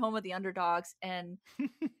go on Home of the Underdogs and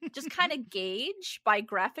just kind of gauge by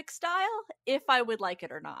graphic style if I would like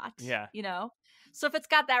it or not, Yeah. you know? So if it's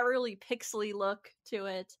got that really pixely look to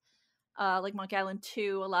it, like Monkey Island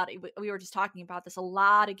 2, we were just talking about this, a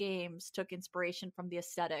lot of games took inspiration from the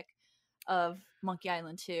aesthetic of Monkey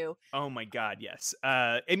Island 2. Oh my god, yes.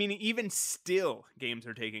 I mean, even still, games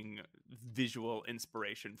are taking visual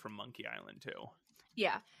inspiration from Monkey Island too.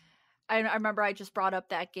 Yeah. I remember I just brought up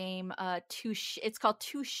that game, Touche. It's called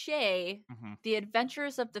Touche, Mhm. The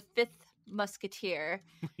Adventures of the Fifth Musketeer.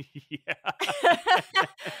 Yeah.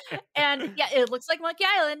 And yeah, it looks like Monkey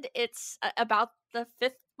Island. It's about the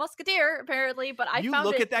fifth musketeer apparently, but I You found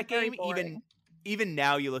look it at that very game, boring. even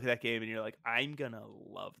now you look at that game and you're like, I'm gonna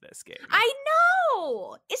love this game. I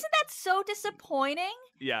know. Isn't that so disappointing?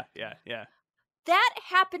 Yeah, yeah, yeah. That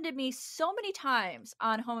happened to me so many times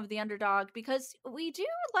on Home of the Underdog because we do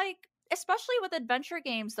like, especially with adventure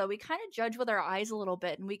games though, we kind of judge with our eyes a little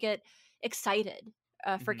bit and we get excited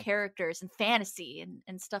for Mhm. characters and fantasy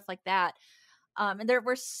and stuff like that. And there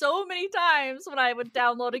were so many times when I would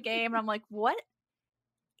download a game and I'm like, what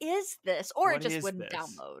is this? Or it What just is wouldn't this?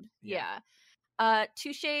 download. Yeah. Yeah.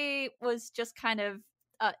 Touche was just kind of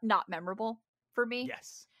not memorable for me.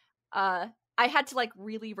 Yes. Uh I had to like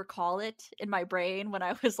really recall it in my brain when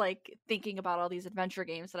I was like thinking about all these adventure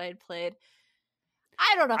games that I had played.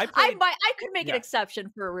 I don't know. I played I could make an yeah. exception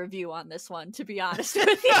for a review on this one, to be honest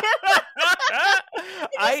with you.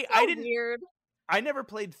 It's just I so didn't weird. I never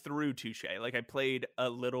played through Touche. Like I played a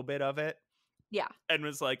little bit of it Yeah. and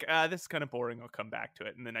was like, this is kind of boring. I'll come back to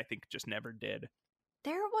it. And then I think just never did.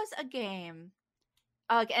 There was a game.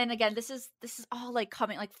 And again, this is all like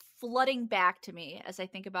coming like flooding back to me as I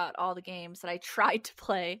think about all the games that I tried to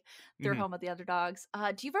play through Mhm. Home of the Underdogs.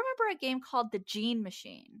 Do you remember a game called The Gene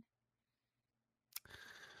Machine?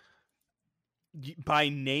 By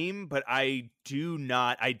name, but I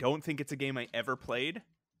don't think it's a game I ever played.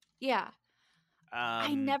 Yeah. I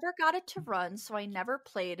Um never got it to run, so I never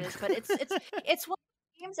played it, but it's one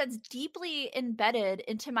of the games that's deeply embedded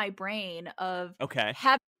into my brain of okay.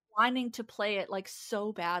 having wanting to play it like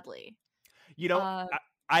so badly. You know, Uh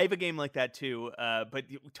I have a game like that too. But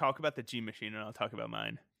talk about the G Machine and I'll talk about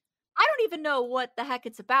mine. I don't even know what the heck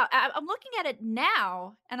it's about. I'm looking at it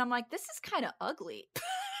now and I'm like, this is kind of ugly.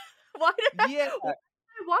 Yeah, Why do I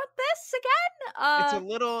want this again? it's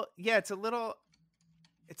a little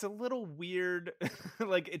it's a little weird.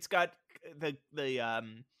 Like it's got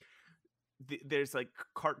there's like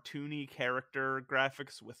cartoony character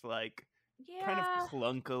graphics with like kind of Yeah.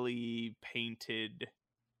 clunkily painted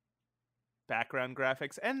background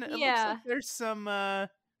graphics, and it looks like Yeah. there's some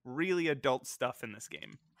really adult stuff in this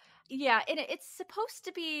game. Yeah, and it's supposed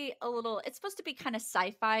to be it's supposed to be kind of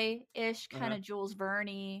sci-fi-ish, kind Uh-huh. of Jules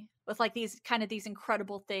Verne with like these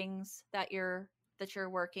incredible things that you're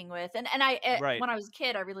working with. And Right. when I was a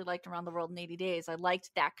kid, I really liked Around the World in 80 Days. I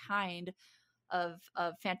liked that kind of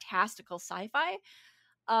fantastical sci-fi.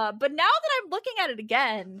 But now that I'm looking at it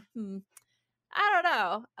again, I don't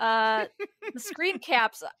know. The screen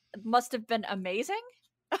caps must have been amazing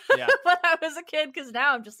Yeah. when I was a kid because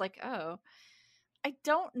now I'm just like, oh, I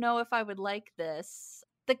don't know if I would like this.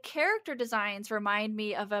 The character designs remind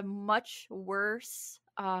me of a much worse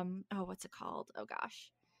what's it called? Oh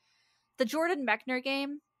gosh. The Jordan Mechner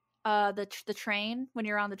game. The train when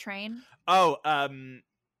you're on the train. Oh,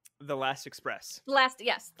 The Last Express. The Last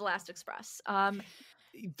Express.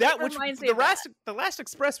 It That which reminds me of that. the Last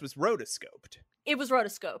Express was rotoscoped. It was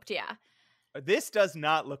rotoscoped, yeah. This does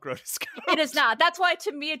not look rotoscoped. It is not. That's why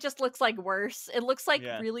to me it just looks like worse. It looks like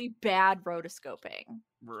Yeah. really bad rotoscoping.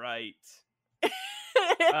 Right.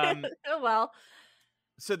 Oh well.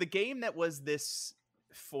 So the game that was this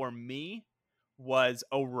for me was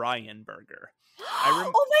Orion Burger.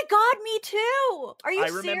 Oh my god, me too. Are you I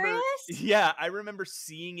remember, serious? yeah, I remember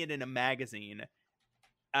seeing it in a magazine,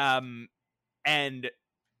 and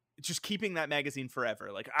just keeping that magazine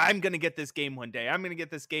forever. Like, I'm gonna get this game one day. I'm gonna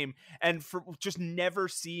get this game, and for just never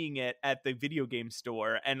seeing it at the video game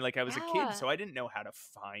store. And like, I was a kid, Yeah. so I didn't know how to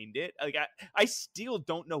find it. Like, I still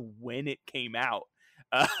don't know when it came out,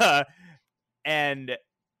 and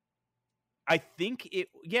I think it,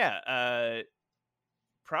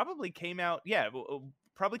 probably came out. Yeah,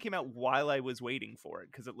 probably came out while I was waiting for it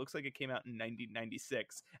because it looks like it came out in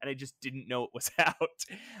 1996, and I just didn't know it was out.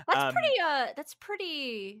 That's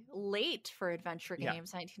pretty late for adventure Yeah.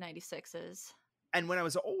 games, 1996 is. And when I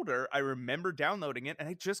was older, I remember downloading it, and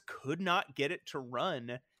I just could not get it to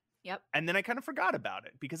run. Yep. And then I kind of forgot about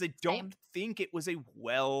it because I don't think it was a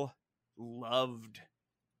well-loved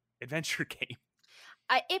adventure game.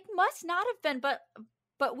 It must not have been, but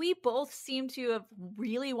we both seem to have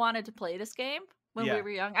really wanted to play this game when we were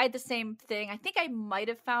young. I had the same thing. I think I might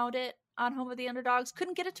have found it on Home of the Underdogs.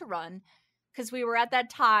 Couldn't get it to run because we were at that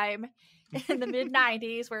time in the mid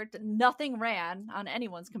 90s where nothing ran on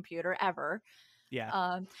anyone's computer ever.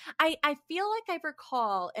 Yeah. I feel like I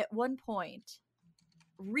recall at one point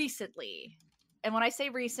recently, and when I say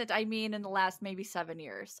recent, I mean in the last maybe 7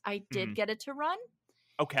 years, I did get it to run.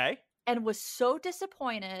 Okay. And was so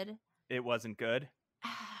disappointed. It wasn't good.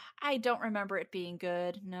 I don't remember it being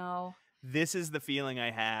good. No. This is the feeling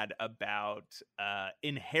I had about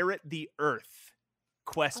Inherit the Earth,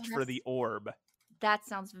 Quest for the Orb. That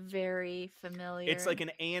sounds very familiar. It's like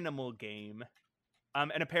an animal game.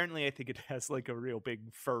 And apparently I think it has like a real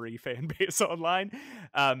big furry fan base online.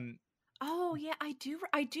 Oh yeah, I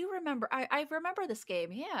do remember. I remember this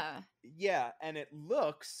game, yeah. Yeah, and it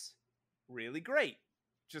looks really great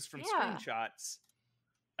just from screenshots.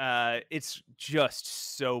 It's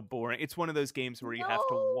just so boring. It's one of those games where you have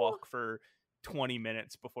to walk for 20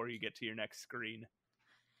 minutes before you get to your next screen.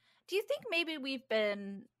 Do you think maybe we've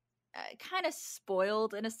been kind of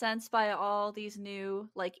spoiled in a sense by all these new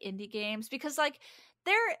like indie games? Because like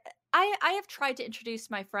I have tried to introduce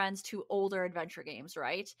my friends to older adventure games,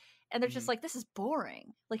 right? And they're just like, this is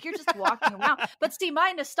boring. Like you're just walking around. But see,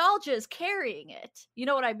 my nostalgia is carrying it. You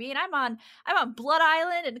know what I mean? I'm on Blood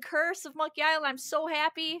Island and Curse of Monkey Island. I'm so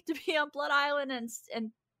happy to be on Blood Island,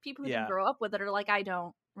 and people who didn't grow up with it are like, I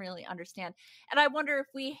don't really understand. And I wonder if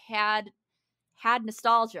we had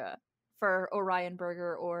nostalgia for Orion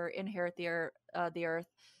Burger or Inherit the Earth,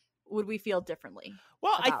 would we feel differently?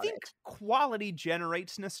 Well, I think quality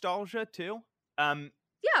generates nostalgia too.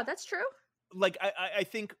 Yeah, that's true. Like I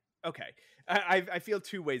think, okay, I feel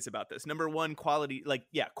two ways about this. Number one, quality, like,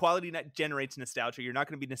 yeah, quality generates nostalgia. You're not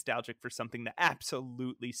going to be nostalgic for something that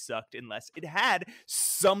absolutely sucked unless it had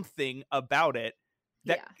something about it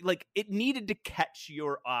that like it needed to catch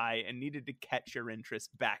your eye and needed to catch your interest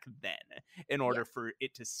back then in order for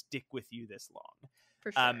it to stick with you this long.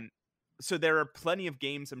 For sure. So there are plenty of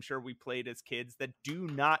games I'm sure we played as kids that do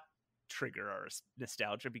not trigger our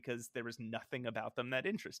nostalgia because there was nothing about them that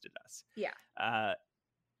interested us. Yeah.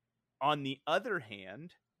 On the other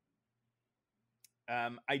hand,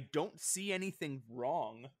 I don't see anything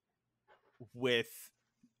wrong with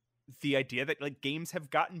the idea that like games have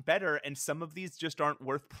gotten better and some of these just aren't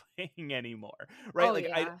worth playing anymore, right? Oh, like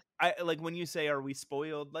yeah. I like when you say, are we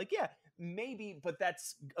spoiled? Like, yeah, maybe, but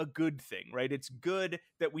that's a good thing, right? It's good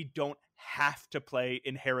that we don't have to play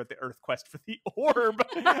Inherit the Earth Quest for the Orb,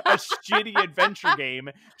 a shitty adventure game,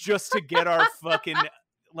 just to get our fucking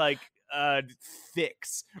like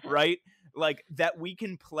fix, right? Like that we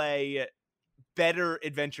can play better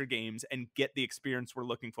adventure games and get the experience we're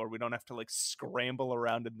looking for. We don't have to like scramble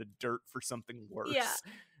around in the dirt for something worse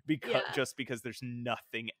just because there's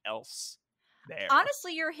nothing else there.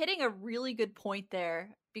 Honestly, you're hitting a really good point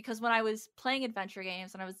there, because when I was playing adventure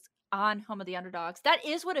games and I was on Home of the Underdogs, that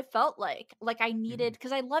is what it felt like. Like I needed,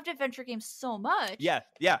 because I loved adventure games so much. Yeah.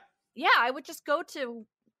 I would just go to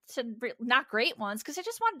not great ones because I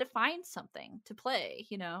just wanted to find something to play,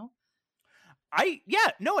 you know? I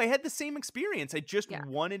had the same experience. I just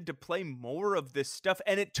wanted to play more of this stuff,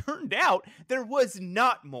 and it turned out there was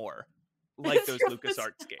not more like those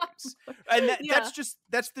LucasArts games. And that's just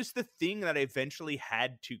the thing that I eventually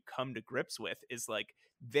had to come to grips with, is like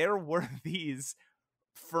there were these,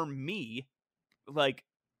 for me, like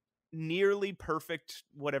nearly perfect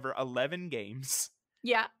 11 games.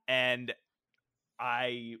 Yeah. And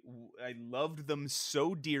I loved them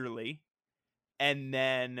so dearly And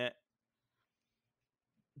then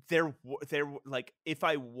there like, if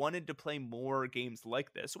I wanted to play more games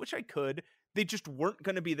like this, which I could, they just weren't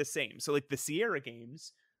going to be the same. So like the Sierra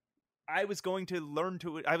games, I was going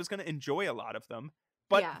to enjoy a lot of them,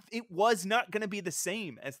 but Yeah. it was not going to be the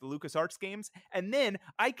same as the LucasArts games. And then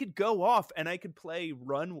I could go off and I could play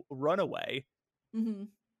Runaway, Mm-hmm.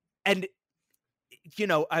 and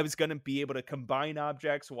I was going to be able to combine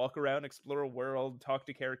objects, walk around, explore a world, talk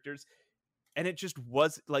to characters, and it just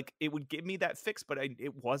was like, it would give me that fix, but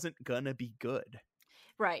it wasn't going to be good.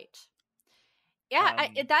 Right. Yeah,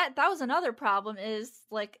 that was another problem, is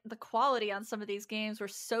like the quality on some of these games were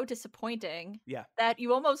so disappointing Yeah. that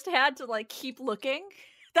you almost had to like keep looking.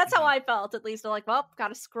 That's how I felt, at least. Like, well,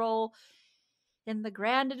 gotta scroll in the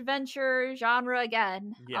grand adventure genre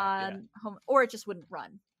again on home, or it just wouldn't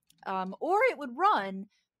run. Or it would run,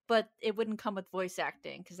 but it wouldn't come with voice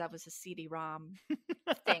acting because that was a CD-ROM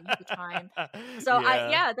thing at the time. So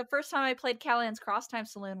the first time I played Callahan's Crosstime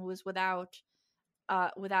Saloon was without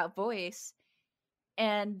voice.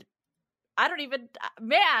 And I don't even,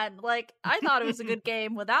 like, I thought it was a good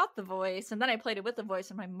game without the voice, and then I played it with the voice,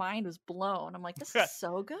 and my mind was blown. I'm like, this is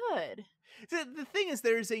so good. The thing is,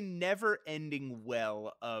 there's a never-ending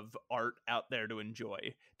well of art out there to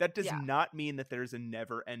enjoy. That does not mean that there's a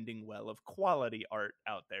never-ending well of quality art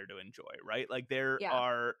out there to enjoy, right? Like, there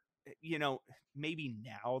are, maybe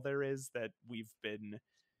now there is, that we've been,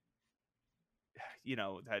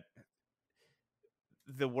 that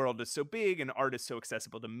the world is so big and art is so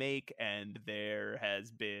accessible to make, and there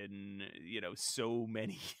has been so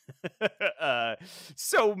many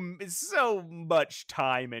so much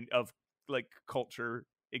time and of like culture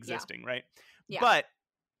existing, right? But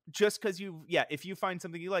just because if you find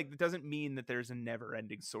something you like, that doesn't mean that there's a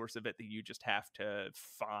never-ending source of it that you just have to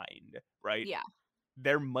find, right?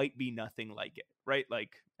 There might be nothing like it, right?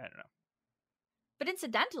 Like, I don't know. But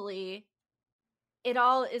incidentally, it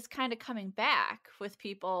all is kind of coming back with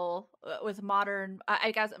people, with modern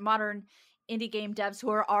indie game devs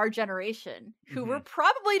who are our generation, who were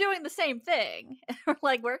probably doing the same thing.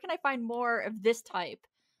 Like, where can I find more of this type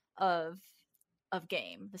of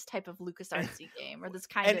game, this type of LucasArtsy game, or this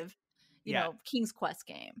kind of King's Quest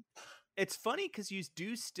game? It's funny because you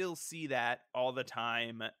do still see that all the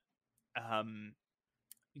time.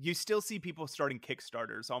 You still see people starting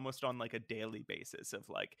Kickstarters almost on like a daily basis of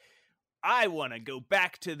like, I want to go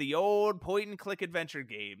back to the old point and click adventure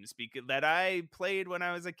games that I played when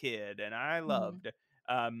I was a kid and I loved.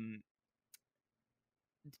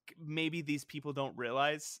 Maybe these people don't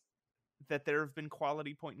realize that there have been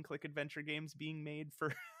quality point and click adventure games being made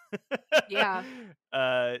for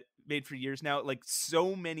made for years now. Like,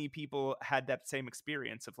 so many people had that same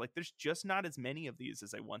experience of like, there's just not as many of these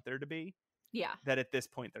as I want there to be. That at this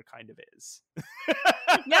point there kind of is.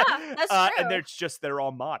 That's true. And they're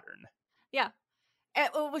all modern.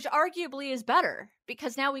 Which arguably is better,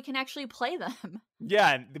 because now we can actually play them.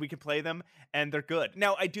 And we can play them, and they're good.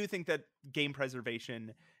 Now, I do think that game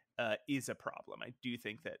preservation is a problem. I do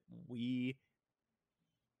think that we,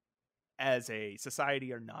 as a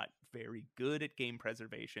society, are not very good at game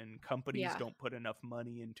preservation. Companies don't put enough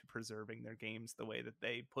money into preserving their games the way that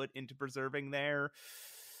they put into preserving their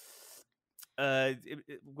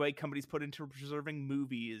way companies put into preserving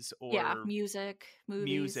movies or music,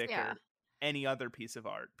 movies, or any other piece of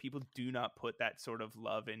art. People do not put that sort of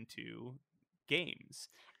love into games.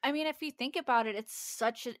 I mean, if you think about it,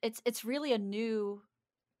 it's really a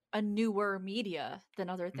newer media than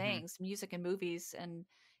other things, music and movies and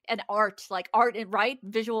art, like art and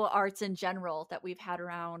visual arts in general, that we've had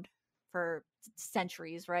around for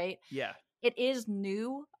centuries, right? It is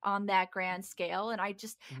new on that grand scale, and I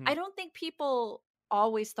don't think people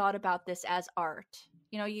always thought about this as art.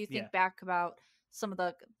 You think back about some of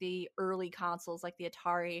the early consoles like the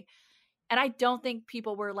Atari, and I don't think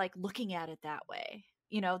people were like looking at it that way.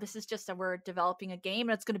 This is just that we're developing a game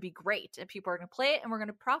and it's going to be great and people are going to play it and we're going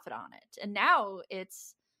to profit on it. And now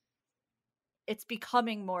it's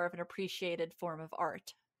becoming more of an appreciated form of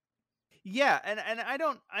art. And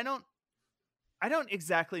I don't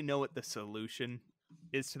exactly know what the solution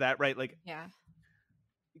is to that, right? Like,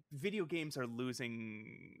 video games are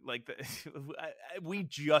losing, like, we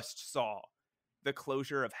just saw the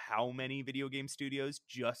closure of how many video game studios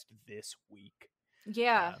just this week.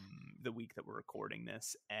 The week that we're recording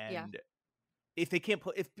this. And if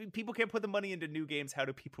people can't put the money into new games, how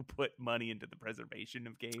do people put money into the preservation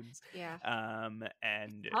of games? And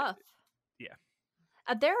tough.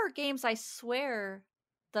 There are games, I swear,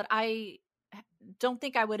 that I don't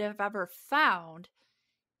think I would have ever found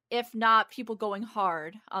if not people going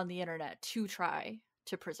hard on the internet to try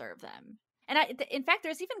to preserve them. And in fact,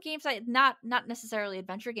 there's even games not necessarily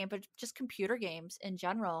adventure game, but just computer games in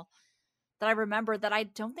general that I remember that I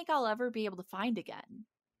don't think I'll ever be able to find again.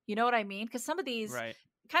 You know what I mean? Because some of these Right.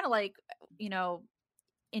 kind of like,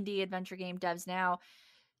 indie adventure game devs now,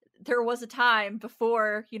 there was a time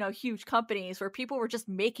before, huge companies where people were just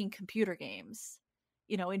making computer games,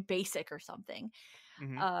 in BASIC or something.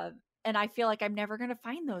 Hmm. And I feel like I'm never going to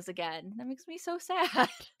find those again. That makes me so sad.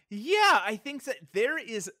 Yeah, I think that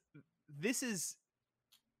this is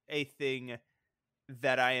a thing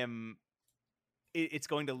that it's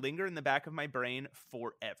going to linger in the back of my brain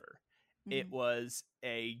forever. It Mhm. was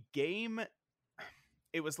a game.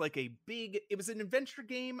 It was like it was an adventure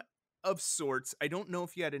game of sorts. I don't know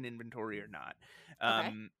if you had an inventory or not.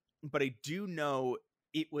 Okay. But I do know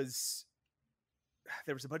there was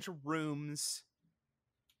a bunch of rooms.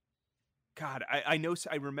 God, I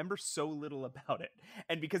remember so little about it.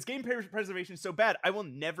 And because game preservation is so bad, I will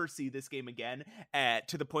never see this game again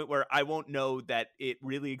to the point where I won't know that it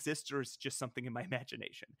really exists or it's just something in my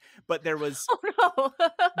imagination. But Oh no.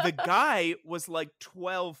 the guy was like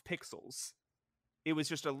 12 pixels. It was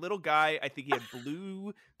just a little guy. I think he had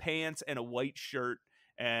blue pants and a white shirt,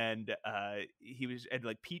 and he had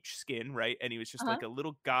like peach skin, right? And he was just Uh-huh. like a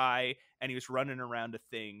little guy, and he was running around a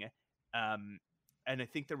thing. And I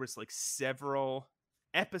think there was like several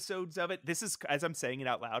episodes of it. This is, as I'm saying it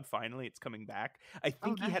out loud, finally it's coming back. I Oh,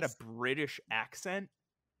 think he had a nice. British accent.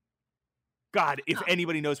 God, if Huh.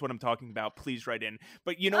 anybody knows what I'm talking about, please write in.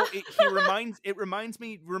 But it reminds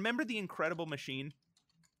me. Remember the Incredible Machine?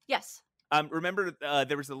 Yes. Remember,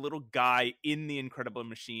 there was a little guy in the Incredible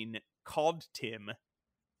Machine called Tim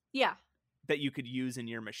Yeah. that you could use in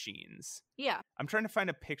your machines. Yeah. I'm trying to find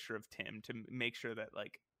a picture of Tim to make sure that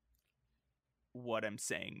like what I'm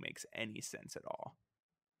saying makes any sense at all.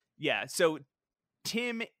 Yeah, so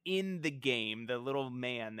Tim in the game, the little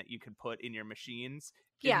man that you could put in your machines,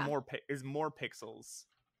 is Yeah. more pixels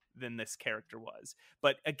than this character was.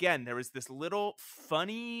 But again, there was this little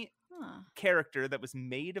funny Huh. character that was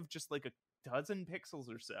made of just like a dozen pixels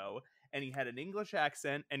or so, and he had an English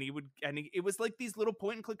accent, and it was like these little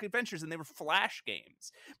point and click adventures, and they were Flash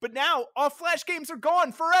games. But now all Flash games are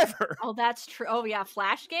gone forever. Oh, that's true. Oh, yeah.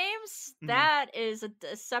 Flash games? Mhm. That is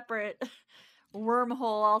a separate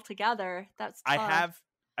wormhole altogether. That's I tough.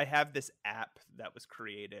 have this app that was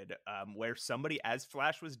created where somebody, as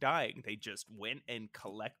Flash was dying, they just went and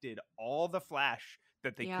collected all the Flash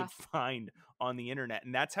that they Yeah. could find on the internet,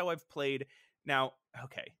 and that's how I've played. Now,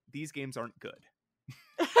 okay, these games aren't good.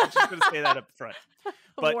 I'm just going to say that up front.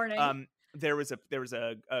 But Warning. there was a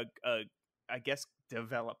I guess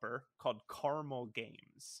developer called Caramel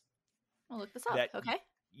Games I'll look this up. that Okay.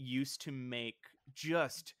 used to make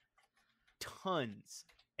just tons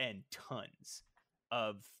and tons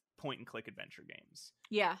of point and click adventure games.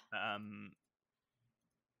 Yeah.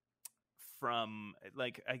 From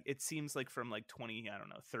like it seems like from like 13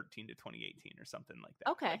 to 2018 or something like that.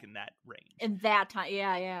 Okay. Like in that range. In that time.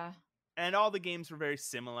 Yeah. Yeah. And all the games were very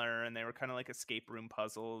similar, and they were kind of like escape room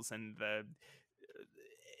puzzles, and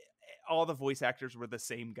all the voice actors were the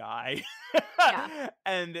same guy. Yeah.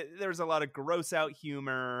 And there was a lot of gross out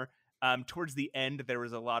humor. Towards the end, there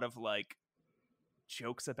was a lot of like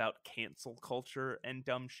jokes about cancel culture and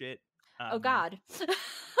dumb shit. Oh, God.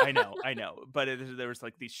 I know. But there was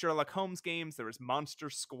like these Sherlock Holmes games. There was Monster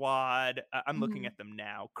Squad. I'm looking at them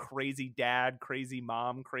now. Crazy Dad, Crazy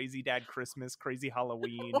Mom, Crazy Dad Christmas, Crazy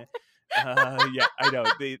Halloween. Yeah, I know.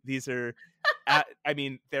 These are, I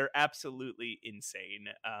mean, they're absolutely insane.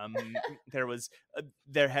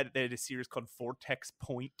 They had a series called Vortex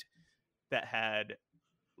Point that had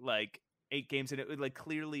like 8 games, and it like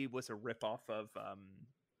clearly was a ripoff of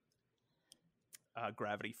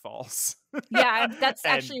Gravity Falls. Yeah, that's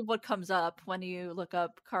And actually what comes up when you look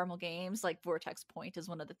up Caramel Games. Like Vortex Point is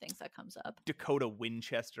one of the things that comes up. Dakota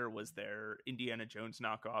Winchester was their Indiana Jones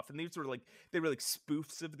knockoff, and these were like they were like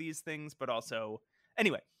spoofs of these things, but also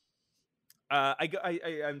anyway.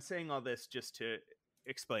 I'm saying all this just to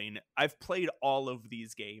explain. I've played all of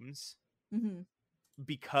these games Mm-hmm.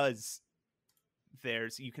 because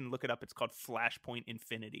you can look it up. It's called Flashpoint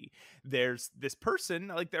Infinity. There's this person,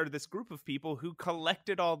 like there are this group of people who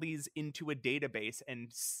collected all these into a database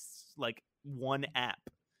and like one app.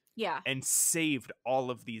 Yeah. And saved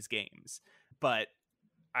all of these games. But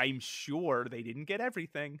I'm sure they didn't get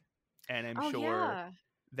everything. And I'm sure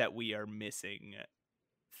that we are missing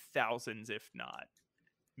thousands, if not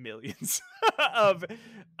millions, of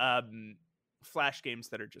Flash games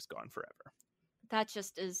that are just gone forever. That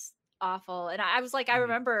just is awful. And I was like, I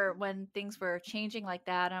remember when things were changing like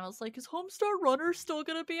that, and I was like, is Homestar Runner still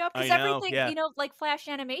gonna be up? I Because know, everything, yeah. like Flash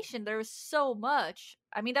animation, there was so much.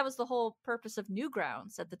 I mean, that was the whole purpose of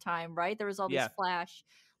Newgrounds at the time, right? There was all these Yeah.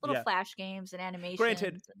 little Yeah. Flash games and Granted,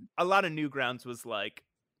 animations. And a lot of Newgrounds was like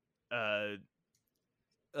uh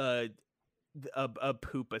uh a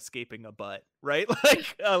poop escaping a butt, right?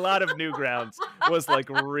 Like a lot of Newgrounds was like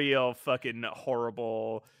real fucking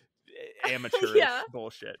horrible amateurish yeah,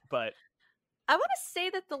 bullshit. But I want to say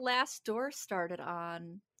that the last door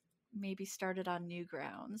maybe started on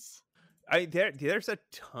Newgrounds. there's a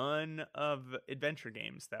ton of adventure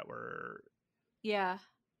games that were Yeah.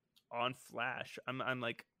 on Flash. I'm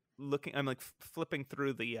like flipping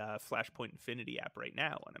through the Flashpoint Infinity app right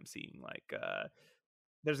now, and I'm seeing like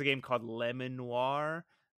there's a game called Lemon Noir.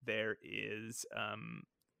 There is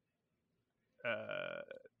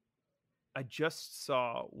I just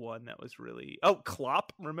saw one that was really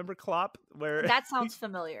Clop. Remember Clop? Where That sounds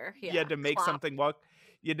familiar. you Yeah. had to make Clop. something walk.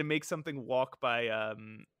 You had to make something walk by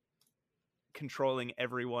controlling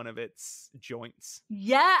every one of its joints.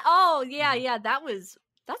 Yeah. Oh, yeah, Mhm. yeah.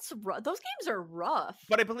 That's rough. Those games are rough.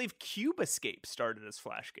 But I believe Cube Escape started as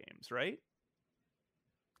Flash games, right?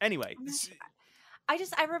 Anyway, I'm not sure.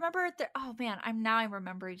 I remember oh man, I'm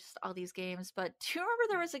remembering just all these games, but do you remember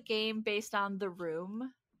there was a game based on The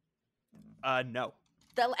Room? no.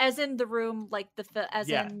 As in The Room, like as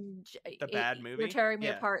Yeah, in the bad You're movie. Tearing Me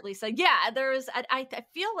Yeah, Apart, Lisa. Yeah, there was. I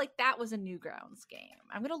feel like that was a Newgrounds game.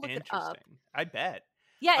 I'm gonna look it up. interesting. I bet.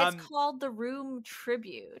 Yeah, it's called The Room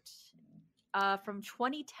Tribute, from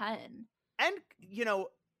 2010. And you know,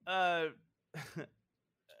 uh,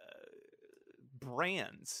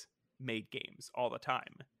 brands made games all the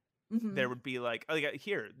time. There would be like, oh yeah,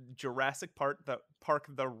 here, Jurassic Park,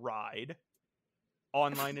 the ride,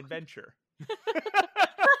 online adventure.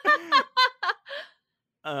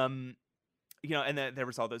 And then there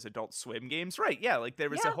was all those Adult Swim games, right? Yeah, like there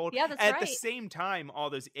was a whole. Yeah, that's at the right. same time, all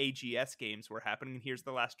those AGS games were happening. And here's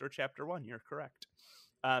the Last Door Chapter 1. You're correct.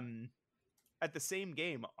 At the same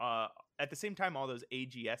time, all those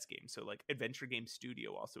AGS games, so like Adventure Game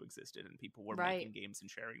Studio, also existed, and people were making games and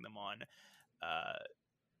sharing them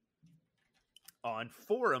on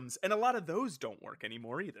forums, and a lot of those don't work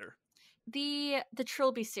anymore either. The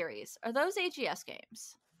Trilby series, are those AGS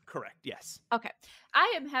games? Correct. Yes. Okay.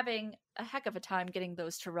 I am having a heck of a time getting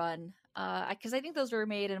those to run. Because I think those were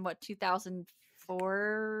made in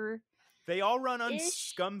 2004. They all run on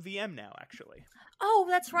Scum VM now, actually. Oh,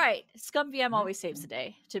 that's right. Scum VM always saves the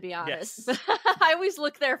day, to be honest. Yes. I always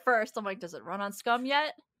look there first. I'm like, does it run on Scum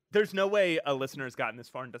yet? There's no way a listener has gotten this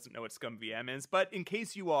far and doesn't know what Scum VM is, but in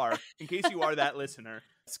case you are that listener,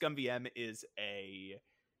 Scum VM is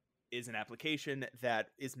an application that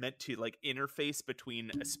is meant to like interface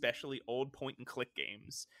between especially old point and click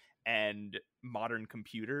games and modern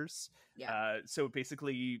computers. Yeah. So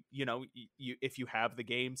basically, if you have the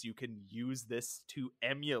games, you can use this to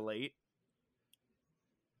emulate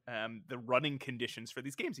the running conditions for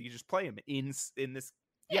these games. You can just play them in this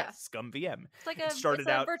Scum VM. It's like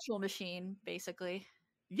a virtual machine, basically.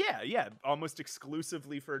 Yeah, almost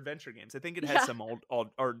exclusively for adventure games. I think it has some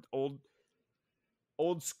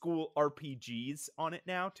old school RPGs on it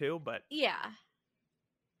now too, but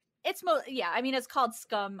it's I mean, it's called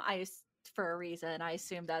Scum for a reason. I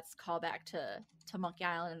assume that's callback to Monkey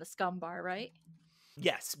Island and the Scum Bar, right?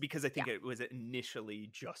 Yes, because I think it was initially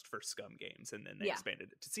just for Scum games, and then they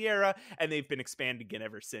expanded it to Sierra, and they've been expanding again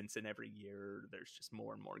ever since. And every year, there's just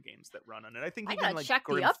more and more games that run on it. I think I gotta check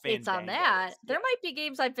the updates on that. There might be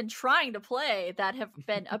games I've been trying to play that have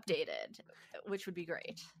been updated, which would be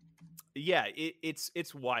great. Yeah,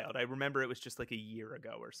 it's wild. I remember it was just like a year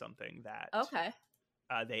ago or something that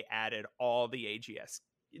they added all the AGS,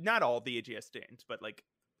 not all the AGS games, but like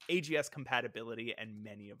AGS compatibility, and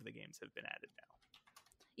many of the games have been added now.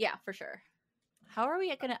 Yeah, for sure. How do we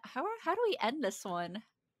end this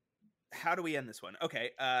one?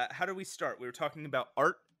 Okay, how do we start? We were talking about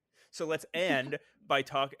art, so let's end by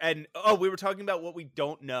we were talking about what we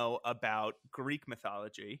don't know about Greek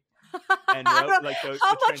mythology. And how much of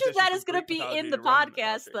that is going to be in the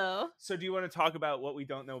podcast, though? So do you want to talk about what we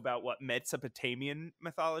don't know about Mesopotamian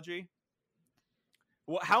mythology?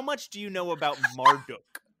 How much do you know about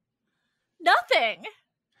Marduk? Nothing.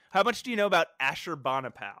 How much do you know about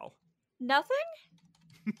Ashurbanipal? Nothing.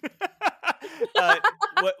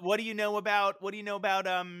 What do you know about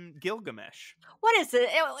Gilgamesh? What is it?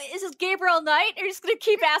 Is this Gabriel Knight? Are you just going to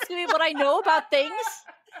keep asking me what I know about things?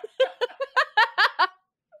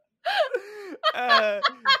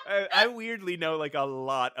 I weirdly know like a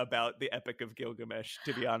lot about the Epic of Gilgamesh,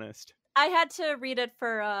 to be honest. I had to read it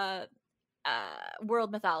for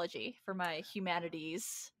world mythology for my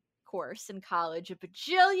humanities course in college a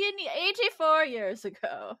bajillion 84 years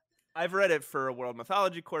ago. I've read it for a world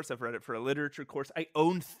mythology course. I've read it for a literature course. I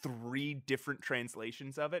own 3 different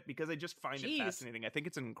translations of it because I just find it fascinating. I think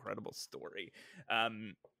it's an incredible story.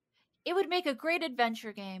 It would make a great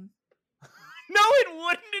adventure game. No, it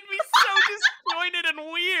wouldn't. It'd be so disjointed and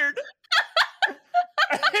weird.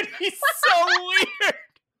 It'd be so weird.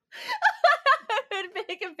 It would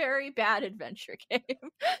make a very bad adventure game.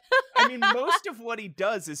 I mean, most of what he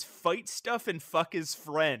does is fight stuff and fuck his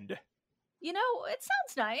friend. You know, it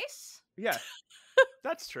sounds nice. Yeah,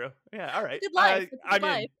 that's true. Yeah, all right. Good life. I'm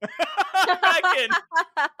in. I'm in.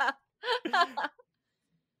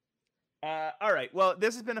 All right. Well,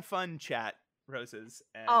 this has been a fun chat, Roses.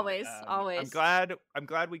 And, always. I'm glad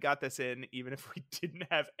we got this in, even if we didn't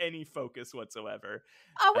have any focus whatsoever.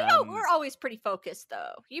 Oh, we're always pretty focused,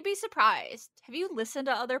 though. You'd be surprised. Have you listened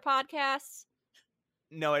to other podcasts?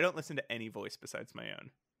 No, I don't listen to any voice besides my own.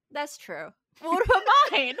 That's true. What about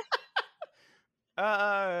mine?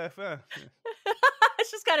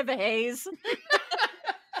 It's just kind of a haze.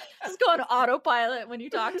 Just going to autopilot when you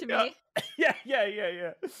talk to me. Yeah.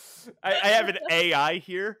 I have an AI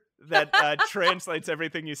here that translates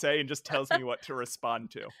everything you say and just tells me what to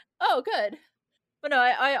respond to. Oh, good. But no,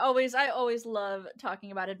 I always love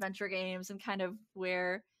talking about adventure games and kind of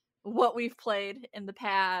what we've played in the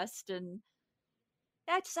past, and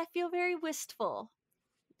I feel very wistful.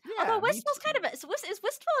 Yeah, although wistful's kind of is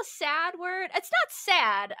wistful a sad word? It's not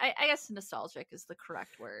sad. I guess nostalgic is the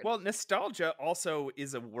correct word. Well, nostalgia also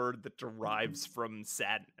is a word that derives from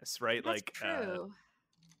sadness, right? That's true.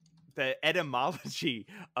 The etymology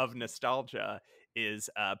of nostalgia is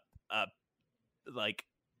like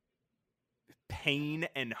pain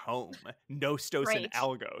and home, nostos right. and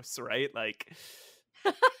algos, right? Like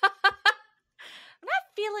I'm not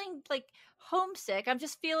feeling like homesick. I'm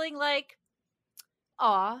just feeling like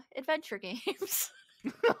adventure games.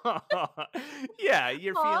 Yeah,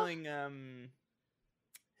 you're feeling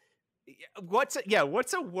what's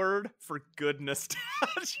a word for good nostalgia?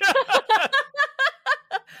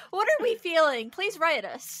 What are we feeling? Please write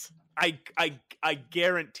us. I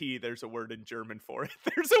guarantee there's a word in German for it.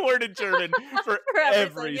 There's a word in German for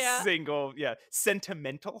every single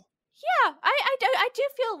sentimental. Yeah, I do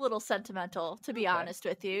feel a little sentimental, to be honest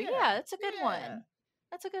with you. Yeah, that's a good one.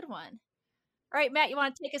 That's a good one. All right, Matt, you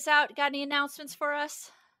want to take us out? Got any announcements for us?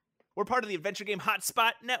 We're part of the Adventure Game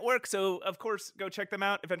Hotspot Network, so of course, go check them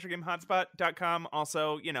out, adventuregamehotspot.com.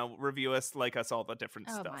 Also, review us, like us, all the different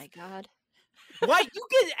stuff. Oh my god. Why? You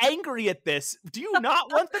get angry at this. Do you not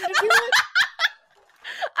want them to do it?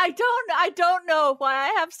 I don't know why I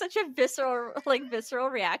have such a visceral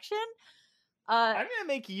reaction. I'm going to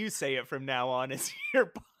make you say it from now on as your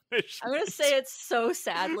punishment. I'm going to say it so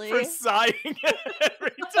sadly. For sighing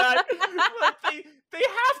every time. Like they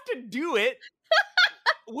have to do it.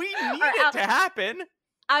 We need it to happen.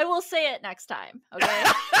 I will say it next time, okay?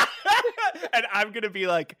 And I'm going to be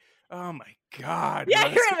like, oh my god. Yeah,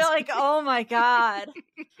 you're going to be like, oh my god.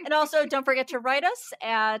 And also, don't forget to write us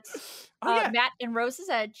at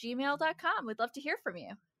mattandroses@gmail.com. We'd love to hear from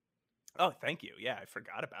you. Oh, thank you. Yeah, I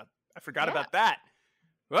forgot about that.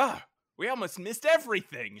 Wow. We almost missed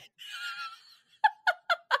everything.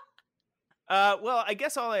 Well, I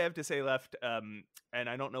guess all I have to say left, and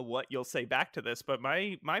I don't know what you'll say back to this, but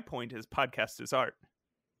my point is podcast is art.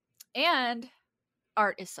 And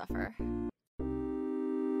art is suffer.